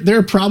 no,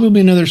 there probably be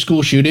another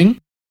school shooting.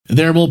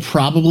 There will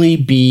probably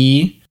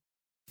be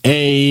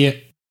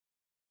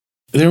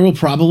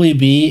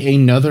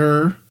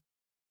another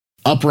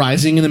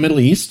uprising in the Middle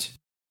East.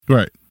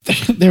 Right.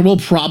 There will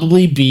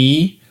probably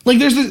be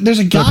there's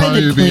a guy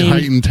that claimed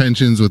heightened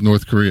tensions with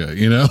North Korea,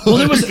 you know? Well,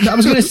 I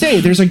was going to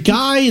say there's a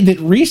guy that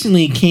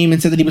recently came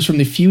and said that he was from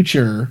the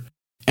future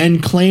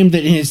and claimed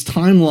that in his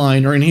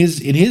timeline or in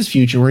his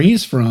future where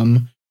he's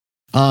from,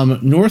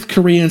 North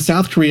Korea and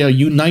South Korea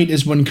unite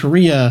as one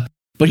Korea,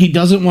 but he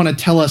doesn't want to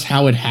tell us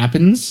how it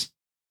happens.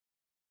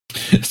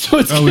 So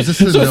it's is this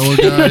the Noah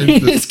guy?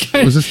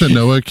 Was this the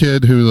Noah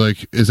kid who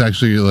is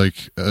actually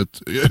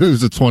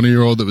who's a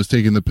 20-year-old that was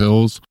taking the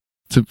pills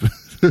to?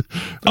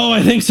 Oh,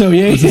 I think so.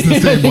 Yeah, is this the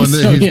same one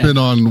that he's been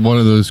on one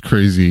of those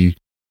crazy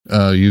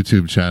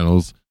YouTube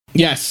channels?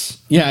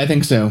 Yes, yeah, I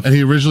think so. And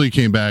he originally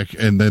came back,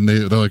 and then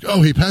they're like,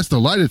 "Oh, he passed the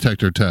lie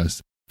detector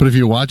test." But if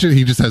you watch it,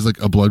 he just has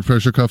a blood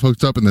pressure cuff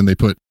hooked up, and then they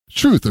put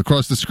truth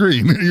across the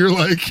screen. You're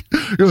like,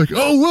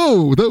 oh,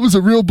 whoa, that was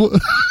a real lie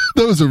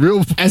detector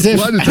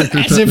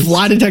test. As if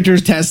lie detector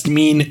tests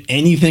mean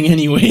anything,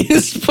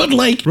 anyways. But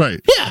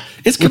right, yeah,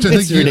 it's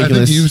ridiculous. I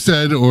think you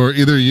said, or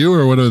either you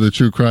or one of the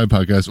true crime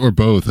podcasts, or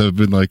both, have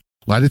been like,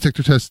 lie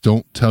detector tests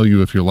don't tell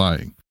you if you're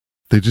lying.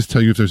 They just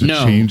tell you if there's a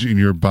change in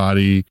your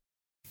body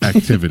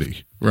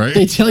activity. Right?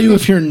 They tell you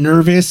if you're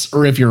nervous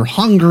or if you're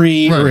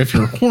hungry or if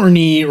you're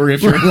horny or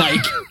if you're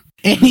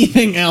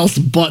anything else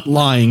but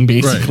lying,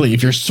 basically. Right.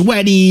 If you're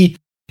sweaty,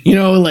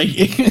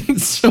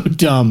 it's so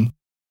dumb,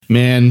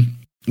 man.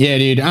 Yeah,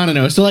 dude. I don't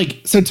know. So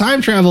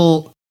time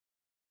travel,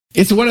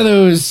 it is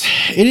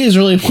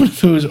really one of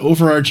those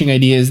overarching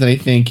ideas that I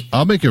think.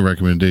 I'll make a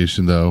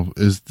recommendation though,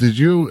 do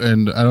you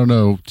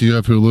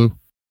have Hulu?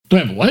 Do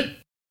I have what?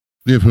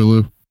 Do you have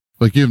Hulu?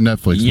 You have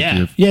Netflix.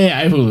 Yeah.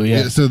 I have Hulu.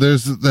 Yeah. So there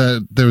was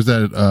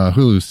that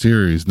Hulu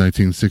series,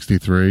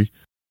 1963.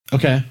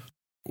 Okay.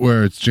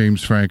 Where it's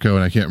James Franco,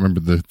 and I can't remember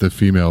the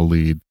female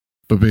lead,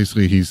 but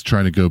basically he's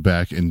trying to go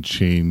back and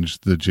change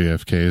the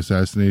JFK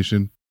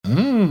assassination.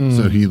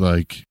 So he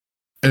and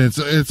it's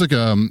I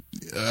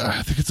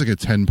think it's a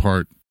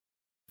 10-part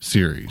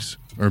series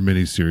or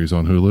mini series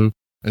on Hulu.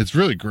 It's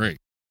really great.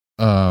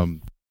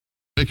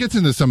 It gets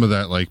into some of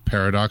that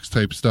paradox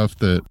type stuff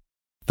that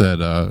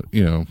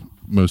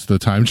most of the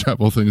time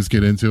travel things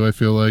get into, I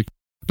feel like.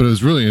 But it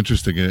was really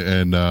interesting,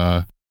 and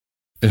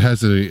it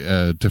has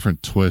a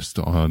different twist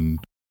on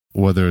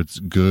whether it's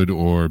good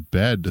or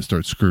bad to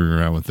start screwing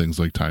around with things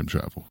like time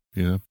travel,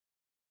 you know?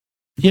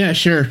 Yeah,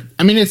 sure.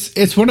 I mean,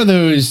 it's one of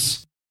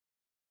those.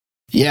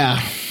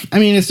 Yeah. I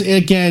mean, it's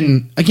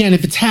again,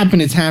 if it's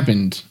happened, it's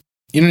happened.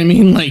 You know what I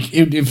mean?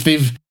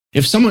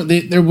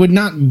 There would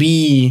not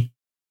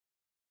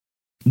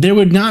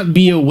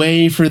be a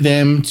way for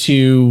them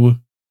to.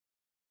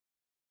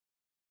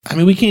 I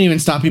mean, we can't even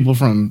stop people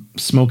from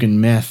smoking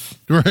meth.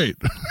 Right.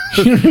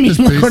 You know what I mean?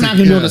 We're not going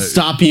to be able to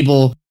stop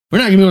people. We're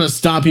not going to be able to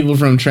stop people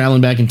from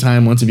traveling back in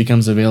time once it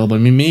becomes available. I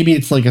mean, maybe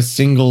it's a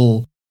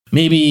single,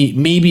 maybe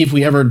if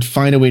we ever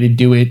find a way to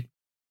do it,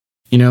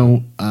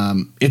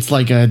 it's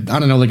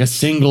a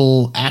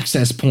single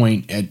access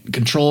point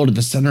controlled at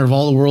the center of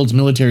all the world's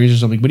militaries or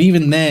something. But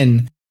even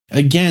then,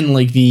 again,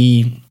 I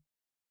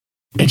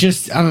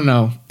don't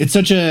know. It's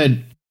such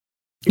the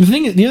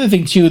other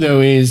thing too, though,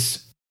 is,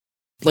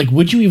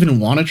 would you even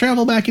want to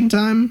travel back in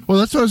time? Well,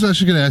 that's what I was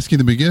actually going to ask you in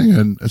the beginning,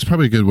 and it's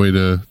probably a good way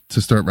to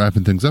start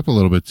wrapping things up a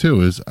little bit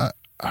too, is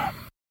I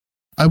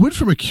would,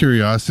 from a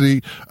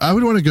curiosity, I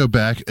would want to go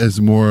back as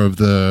more of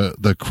the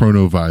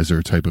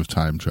chronovisor type of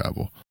time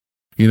travel.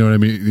 You know what I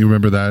mean? You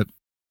remember that?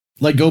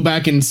 Go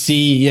back and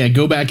see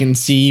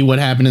what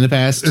happened in the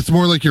past. It's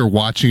more like you're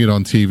watching it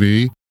on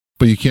TV,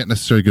 but you can't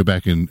necessarily go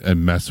back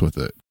and mess with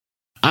it.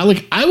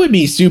 I would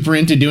be super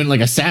into doing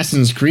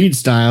Assassin's Creed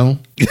style,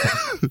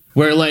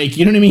 where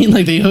you know what I mean?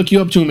 They hook you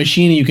up to a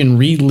machine and you can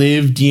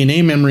relive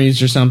DNA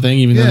memories or something,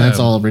 even though that's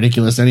all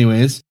ridiculous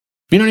anyways.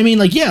 You know what I mean?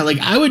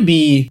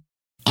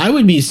 I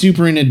would be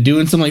super into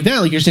doing something like that.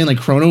 Like you're saying,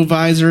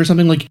 chronovisor or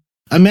something.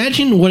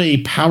 Imagine what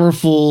a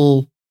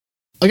powerful,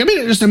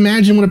 just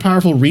imagine what a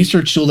powerful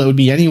research tool that would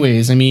be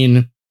anyways. I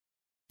mean,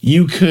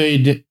 you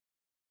could,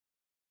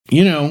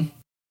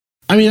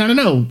 I don't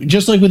know.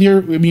 Just like with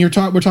we're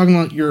talking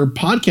about your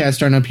podcast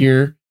starting up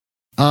here.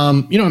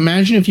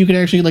 Imagine if you could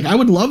actually I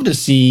would love to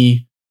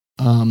see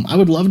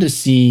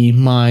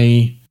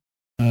my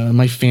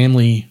my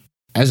family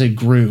as it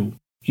grew.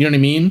 You know what I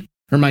mean?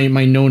 Or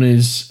my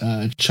Nona's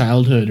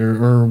childhood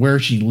or where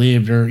she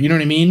lived, or you know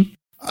what I mean?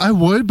 I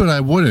would, but I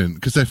wouldn't,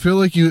 because I feel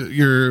like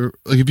you're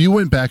if you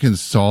went back and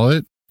saw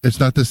it, it's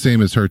not the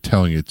same as her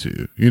telling it to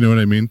you. You know what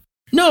I mean?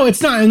 No,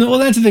 it's not. And well,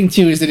 that's the thing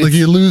too, is that it's,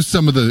 you lose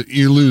some of it.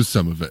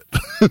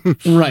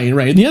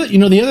 Right.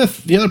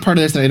 The other part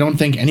of this that I don't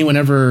think anyone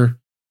ever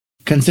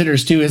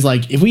considers too is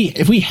if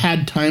we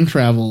had time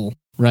travel,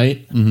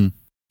 right? Mm-hmm.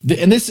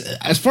 And this,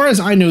 as far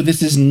as I know,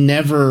 this is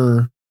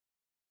never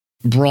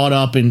brought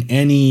up in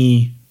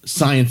any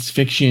science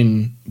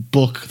fiction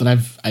book that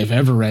I've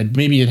ever read.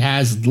 Maybe it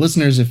has.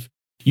 Listeners, if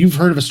you've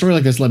heard of a story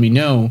like this, let me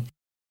know.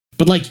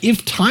 But like,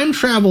 if time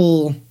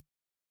travel,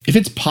 if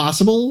it's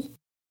possible,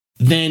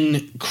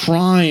 then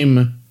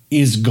crime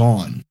is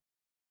gone.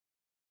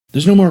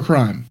 There's no more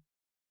crime.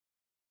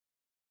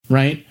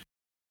 Right?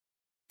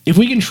 If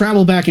we can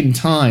travel back in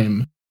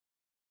time,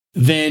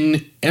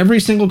 then every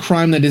single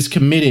crime that is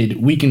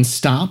committed, we can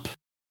stop.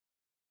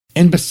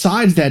 And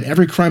besides that,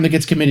 every crime that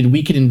gets committed,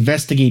 we can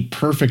investigate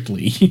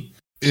perfectly.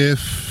 And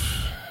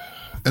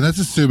that's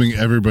assuming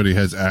everybody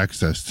has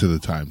access to the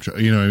time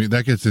travel. You know, I mean,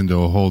 that gets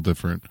into a whole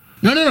different.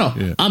 No.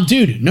 Yeah.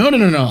 Dude, no.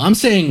 I'm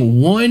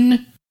saying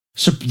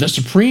the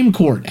Supreme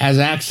Court has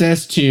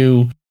access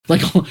to,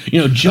 like, you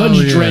know, Judge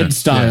Dredd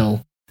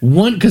style.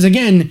 Yeah. Because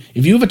again,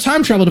 if you have a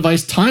time travel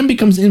device, time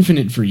becomes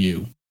infinite for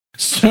you.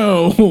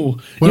 So, you know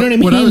what I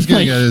mean? What I was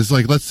getting at is,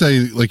 like, let's say,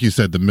 like you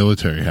said, the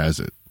military has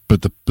it,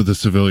 but the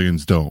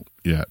civilians don't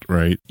yet,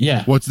 right?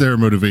 Yeah. What's their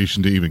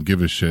motivation to even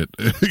give a shit,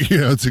 you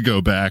know, to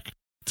go back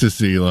to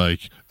see,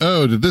 like,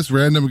 oh, did this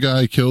random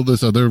guy kill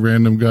this other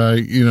random guy?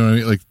 You know what I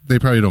mean? Like, they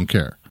probably don't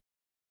care.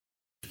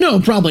 No,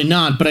 probably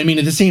not. But I mean,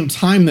 at the same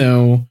time,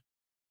 though,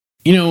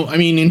 you know, I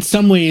mean, in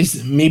some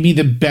ways, maybe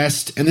the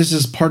best, and this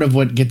is part of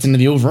what gets into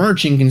the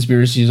overarching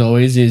conspiracies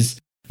always, is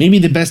maybe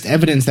the best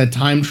evidence that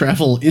time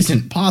travel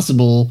isn't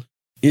possible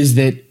is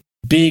that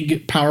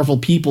big, powerful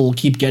people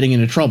keep getting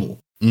into trouble.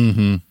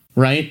 Mm-hmm.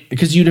 Right?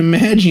 Because you'd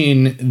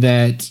imagine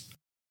that,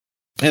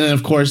 and then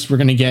of course we're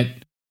gonna get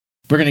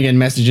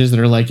messages that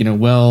are like, you know,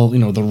 well, you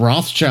know, the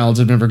Rothschilds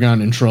have never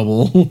gotten in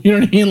trouble. You know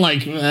what I mean?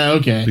 Like,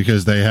 okay,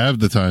 because they have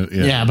the time.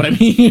 Yeah, but I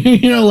mean,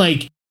 you know,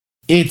 like,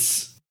 they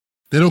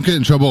don't get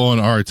in trouble on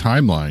our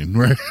timeline,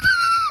 right?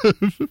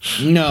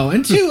 No,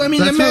 and two, I mean,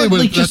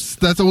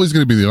 that's always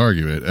going to be the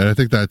argument, and I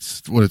think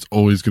that's what it's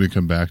always going to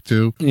come back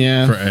to.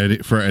 Yeah,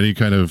 for any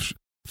kind of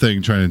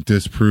thing trying to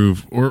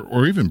disprove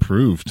or even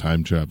prove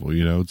time travel.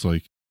 You know, it's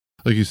like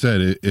you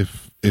said,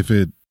 if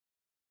it,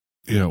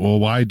 you know, well,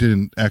 why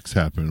didn't X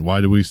happen?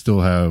 Why do we still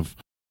have,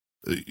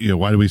 you know,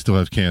 why do we still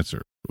have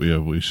cancer?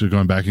 We should have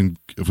gone back, and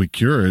if we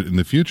cure it in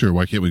the future,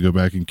 why can't we go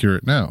back and cure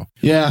it now?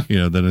 Yeah, you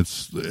know, then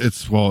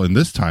it's well, in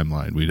this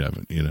timeline we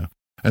haven't, you know.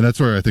 And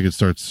that's where I think it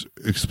starts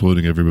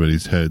exploding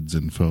everybody's heads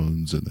and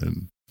phones, and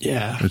then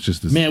it's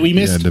just this, man, we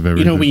missed, end of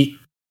everything. You know,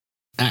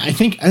 I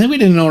think we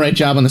did an all right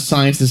job on the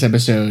science this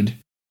episode.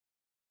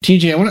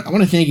 TJ, I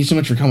want to thank you so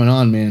much for coming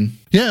on, man.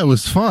 Yeah, it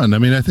was fun. I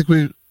mean, I think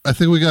we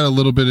got a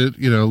little bit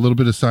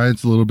of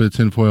science, a little bit of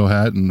tinfoil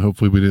hat, and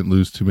hopefully we didn't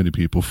lose too many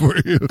people for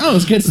you. Oh, it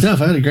was good stuff.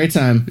 I had a great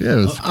time. Yeah, it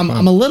was I'm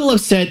a little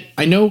upset.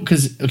 I know,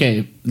 because,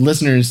 okay,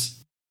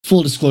 listeners,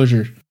 full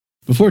disclosure,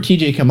 before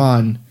TJ come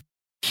on,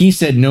 he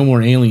said no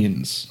more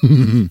aliens.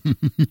 He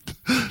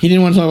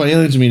didn't want to talk about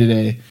aliens with me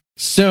today,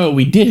 so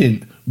we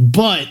didn't.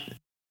 But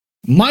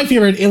my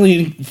favorite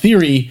alien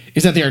theory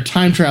is that they are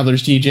time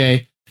travelers,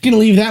 TJ. Gonna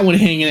leave that one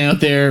hanging out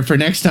there for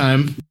next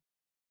time.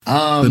 The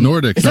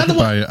Nordics,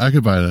 I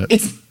could buy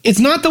that. It's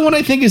not the one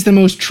I think is the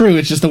most true.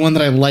 It's just the one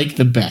that I like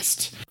the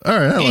best. All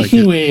right, I like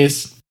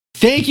Anyways,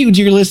 thank you,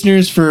 dear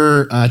listeners,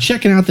 for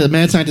checking out the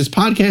Mad Scientist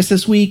podcast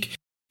this week.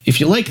 If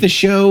you like the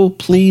show,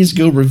 please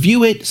go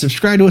review it.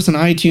 Subscribe to us on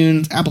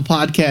iTunes, Apple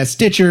Podcasts,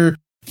 Stitcher,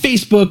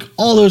 Facebook,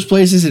 all those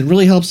places. It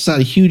really helps us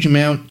out a huge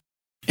amount.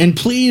 And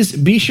please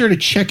be sure to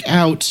check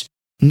out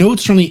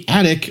Notes from the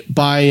Attic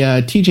by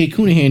TJ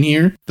Coonahan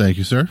here. Thank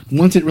you, sir.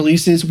 Once it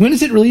releases. When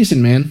is it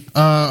releasing, man?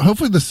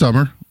 Hopefully this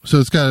summer. So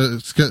it's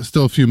got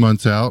still a few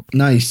months out.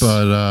 Nice.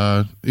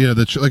 But yeah,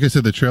 like I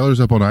said, the trailer's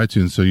up on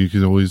iTunes, so you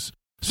can always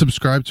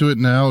subscribe to it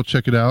now.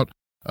 Check it out.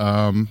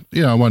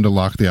 You know, I wanted to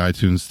lock the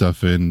iTunes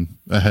stuff in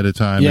ahead of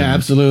time. Yeah,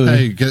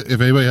 absolutely. Hey,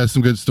 if anybody has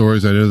some good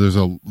stories, I know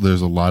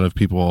there's a lot of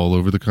people all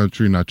over the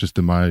country, not just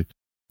in my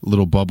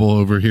little bubble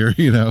over here,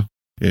 you know,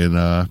 in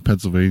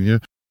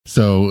Pennsylvania.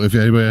 So if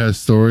anybody has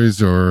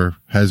stories or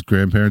has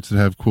grandparents that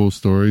have cool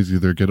stories,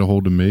 either get a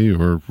hold of me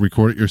or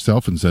record it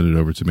yourself and send it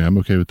over to me. I'm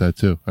okay with that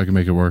too. I can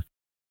make it work.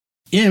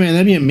 Yeah, man,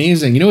 that'd be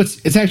amazing. You know,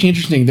 it's actually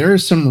interesting. There are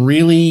some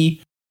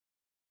really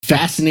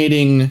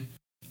fascinating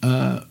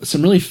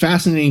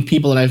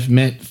people that I've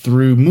met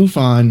through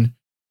MUFON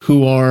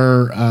who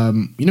are,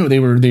 you know, they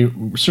were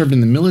served in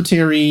the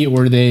military,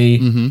 or they,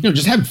 you know,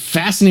 just have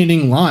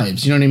fascinating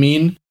lives. You know what I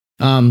mean?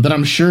 That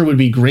I'm sure would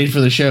be great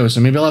for the show.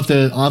 So maybe I'll have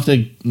to,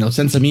 you know,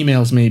 send some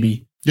emails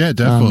maybe. Yeah,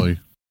 definitely.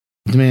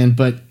 Man,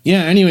 but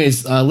yeah,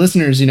 anyways,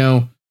 listeners, you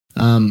know,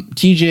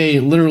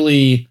 TJ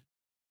literally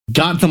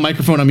got the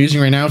microphone I'm using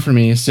right now for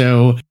me.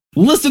 So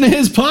listen to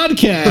his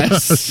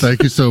podcast.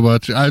 Thank you so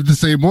much. I have the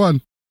same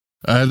one.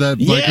 I have that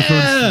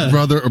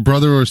microphone,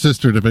 brother or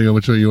sister, depending on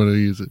which way you want to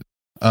use it.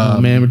 Oh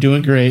man, we're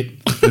doing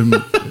great.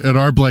 and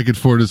our blanket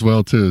fort as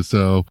well too.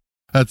 So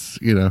that's,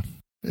 you know,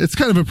 it's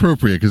kind of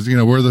appropriate because, you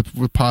know, we're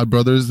Pod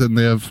Brothers and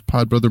they have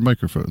Pod Brother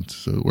microphones.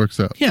 So it works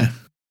out. Yeah.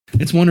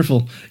 It's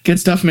wonderful. Good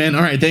stuff, man.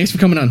 All right. Thanks for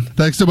coming on.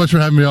 Thanks so much for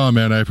having me on,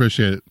 man. I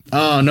appreciate it.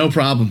 Oh, no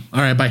problem. All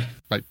right. Bye.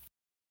 Bye.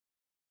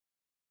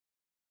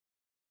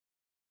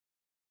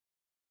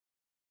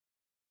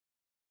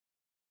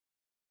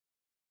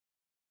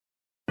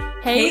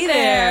 Hey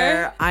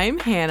there. I'm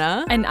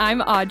Hannah. And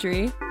I'm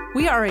Audrey.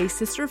 We are a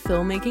sister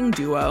filmmaking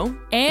duo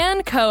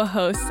and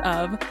co-hosts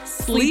of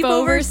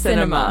Sleepover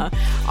Cinema,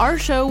 our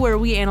show where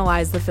we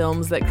analyze the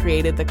films that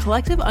created the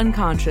collective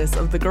unconscious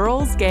of the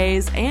girls,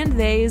 gays, and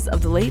theys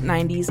of the late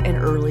 90s and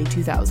early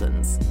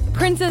 2000s.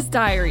 Princess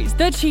Diaries,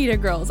 The Cheetah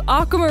Girls,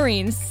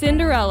 Aquamarine,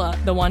 Cinderella,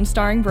 the one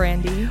starring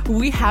Brandy.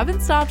 We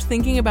haven't stopped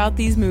thinking about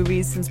these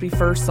movies since we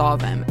first saw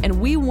them, and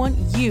we want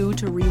you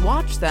to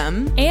rewatch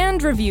them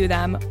and review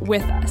them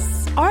with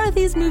us. Are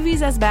these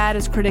movies as bad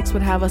as critics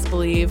would have us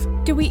believe?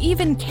 Do we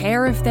even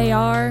care if they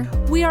are?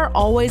 We are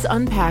always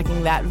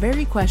unpacking that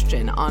very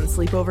question on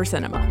Sleepover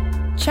Cinema.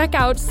 Check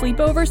out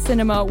Sleepover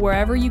Cinema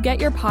wherever you get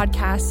your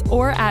podcasts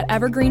or at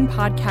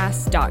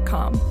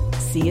evergreenpodcasts.com.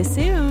 See you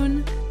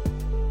soon.